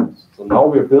algorithms. So now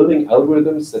we're building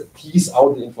algorithms that tease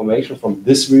out the information from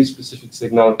this very specific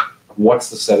signal. What's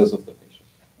the status of the patient?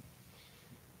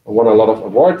 I won a lot of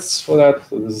awards for that.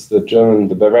 So this is the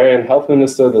Bavarian health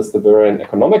minister, that's the Bavarian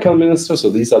economical minister.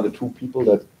 So these are the two people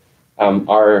that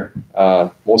are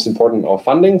most important in our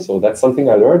funding. So that's something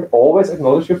I learned. Always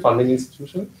acknowledge your funding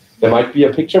institution. There might be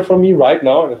a picture from me right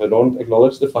now, and if I don't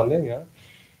acknowledge the funding,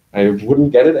 I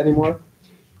wouldn't get it anymore.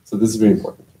 So this is very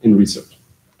important in research.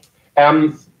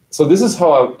 So this is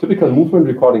how a typical movement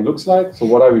recording looks like. So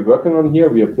what are we working on here?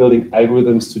 We are building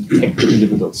algorithms to detect the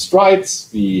individual strides.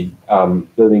 We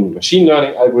building machine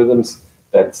learning algorithms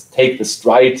that take the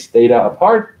stride data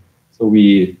apart. So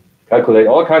we calculate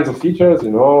all kinds of features,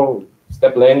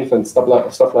 step length and stuff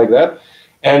like that.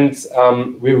 And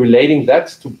we're relating that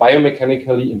to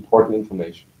biomechanically important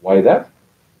information. Why that?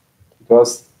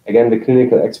 Because, again, the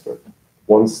clinical expert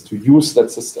wants to use that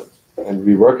system. And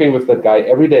we're working with that guy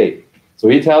every day. So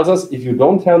he tells us, if you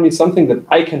don't tell me something that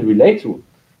I can relate to,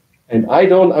 and I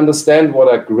don't understand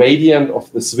what a gradient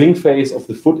of the swing phase of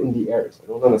the foot in the air is, I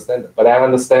don't understand it, but I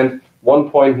understand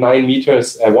 1.9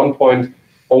 meters,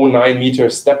 1.09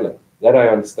 meters step length. That I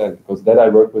understand, because that I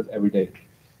work with every day.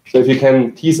 So if you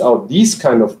can tease out these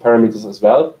kind of parameters as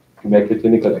well, you make the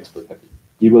clinical expert happy.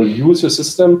 He will use your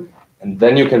system, and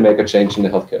then you can make a change in the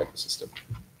healthcare ecosystem.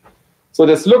 So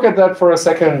let's look at that for a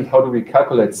second. How do we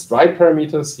calculate stride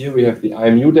parameters? Here we have the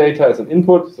IMU data as an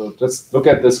input. So just look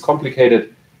at this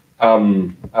complicated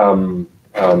flow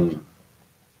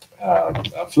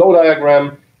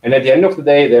diagram. And at the end of the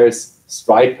day, there's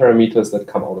stride parameters that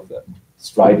come out of that,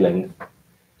 stride length.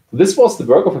 This was the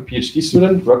work of a PhD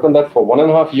student, worked on that for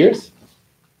 1.5 years.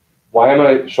 Why am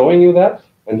I showing you that?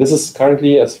 And this is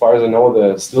currently, as far as I know,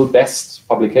 the still best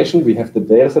publication. We have the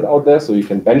data set out there, so you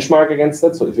can benchmark against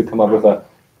that. So if you come up with a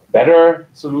better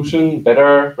solution,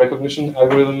 better recognition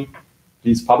algorithm,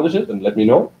 please publish it and let me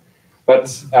know. But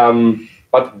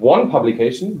one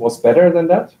publication was better than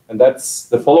that, and that's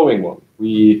the following one.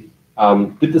 We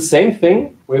did the same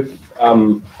thing with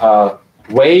a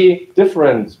way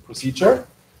different procedure.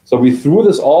 So we threw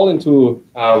this all into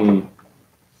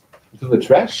the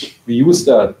trash. We used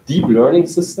a deep learning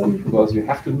system, because you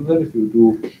have to do that if you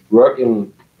do work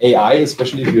in AI,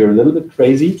 especially if you're a little bit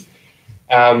crazy.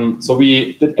 So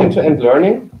we did end-to-end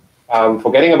learning,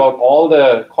 forgetting about all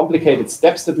the complicated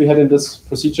steps that we had in this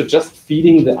procedure, just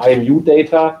feeding the IMU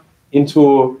data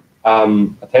into a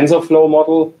TensorFlow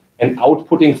model and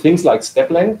outputting things like step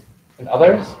length and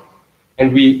others.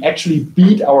 And we actually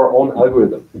beat our own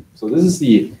algorithm. So this is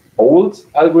the old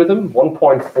algorithm,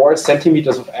 1.4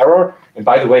 centimeters of error. And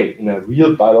by the way, in a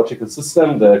real biological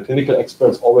system, the clinical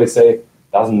experts always say,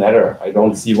 doesn't matter. I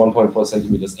don't see 1.4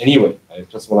 centimeters anyway. I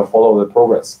just want to follow the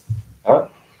progress.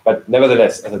 But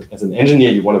nevertheless, as an engineer,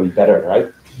 you want to be better,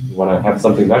 right? You want to have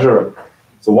something measurable.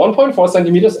 So 1.4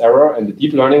 centimeters error, and the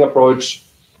deep learning approach,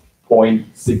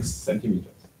 0.6 centimeters.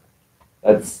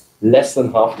 That's less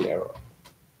than half the error,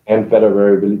 and better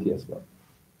variability as well.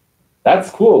 That's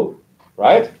cool,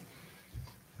 right?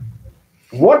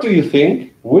 What do you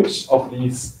think, which of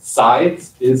these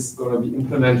sides is going to be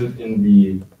implemented in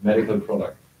the medical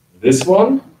product? This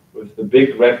one with the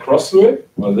big red cross through it,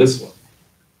 or this one?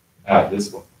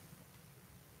 This one.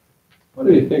 What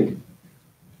do you think?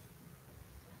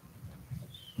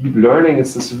 Deep learning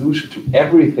is the solution to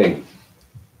everything,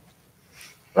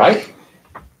 right?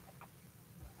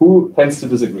 Who tends to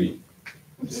disagree?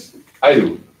 I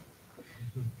do.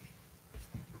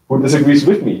 Who disagrees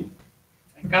with me?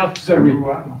 I can't disagree.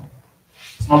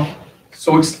 It's not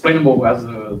so explainable as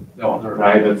the other.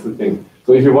 Right, that's the thing.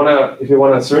 So if you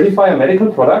wanna certify a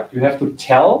medical product, you have to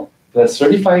tell the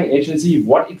certifying agency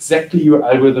what exactly your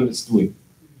algorithm is doing.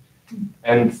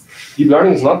 And deep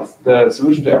learning is not the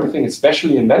solution to everything,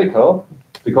 especially in medical,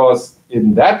 because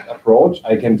in that approach,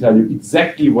 I can tell you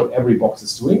exactly what every box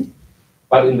is doing.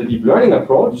 But in the deep learning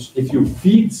approach, if you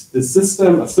feed the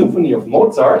system a symphony of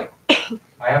Mozart,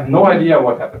 I have no idea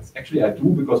what happens. Actually, I do,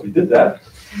 because we did that.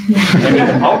 And it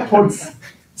outputs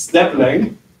step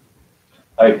length,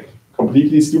 like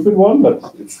completely stupid one,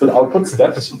 but it still outputs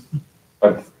steps.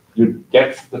 But you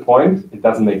get the point, it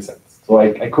doesn't make sense. So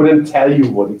I couldn't tell you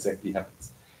what exactly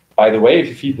happens. By the way, if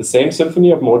you feed the same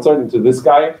symphony of Mozart into this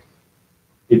guy,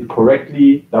 it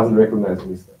correctly doesn't recognize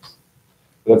any steps.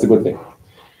 So that's a good thing.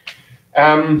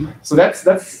 So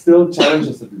that's still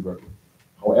challenges that we work with.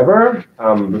 However,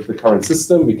 with the current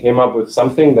system, we came up with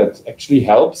something that actually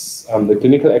helps the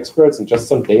clinical experts and just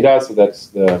some data so that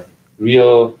the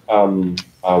real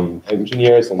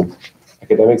engineers and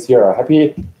academics here are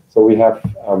happy. So we have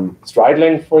stride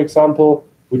length, for example,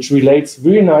 which relates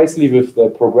very nicely with the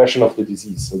progression of the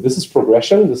disease. So this is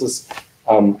progression. This is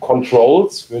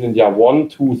controls in the 1,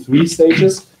 2, 3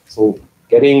 stages. So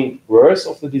getting worse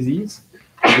of the disease.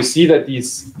 And you see that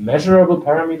these measurable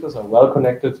parameters are well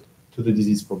connected to the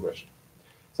disease progression.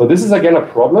 So this is again a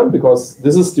problem because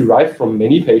this is derived from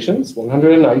many patients,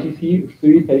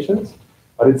 193 patients,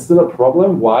 but it's still a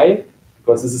problem. Why?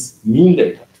 Because this is mean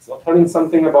data. It's not telling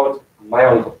something about my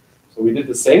uncle. So we did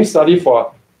the same study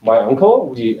for my uncle.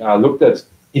 We looked at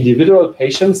individual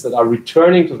patients that are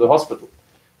returning to the hospital.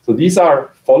 So these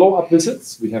are follow-up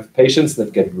visits. We have patients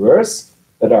that get worse,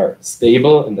 that are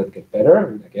stable, and that get better.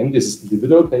 And again, this is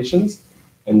individual patients,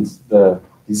 and the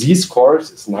disease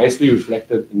course is nicely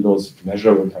reflected in those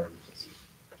measurable parameters.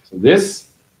 So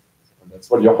that's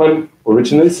what Jochen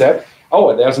originally said.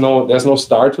 Oh, there's no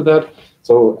star to that.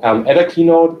 So at a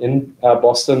keynote in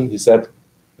Boston, he said,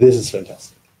 "This is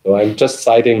fantastic." So I'm just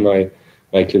citing my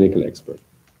clinical expert.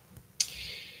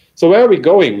 So where are we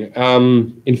going?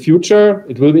 In future,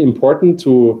 it will be important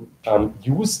to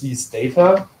use these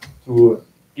data to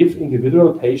give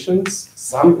individual patients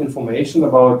some information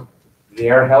about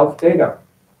their health data.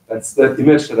 That's the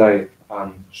image that I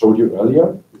showed you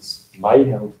earlier. It's my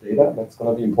health data. That's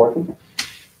going to be important.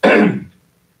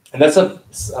 And that's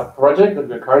a project that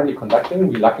we're currently conducting.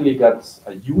 We luckily got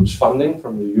a huge funding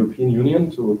from the European Union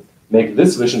to make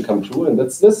this vision come true. And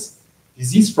that's this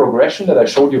disease progression that I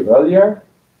showed you earlier,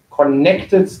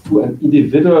 connected to an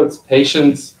individual's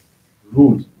patient's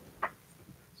route.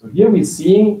 So here we're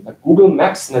seeing a Google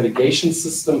Maps navigation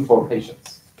system for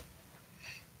patients.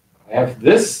 I have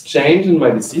this change in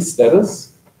my disease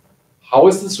status. How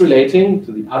is this relating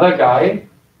to the other guy?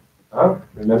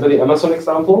 Remember the Amazon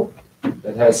example?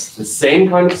 That has the same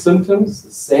kind of symptoms,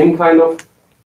 the same kind of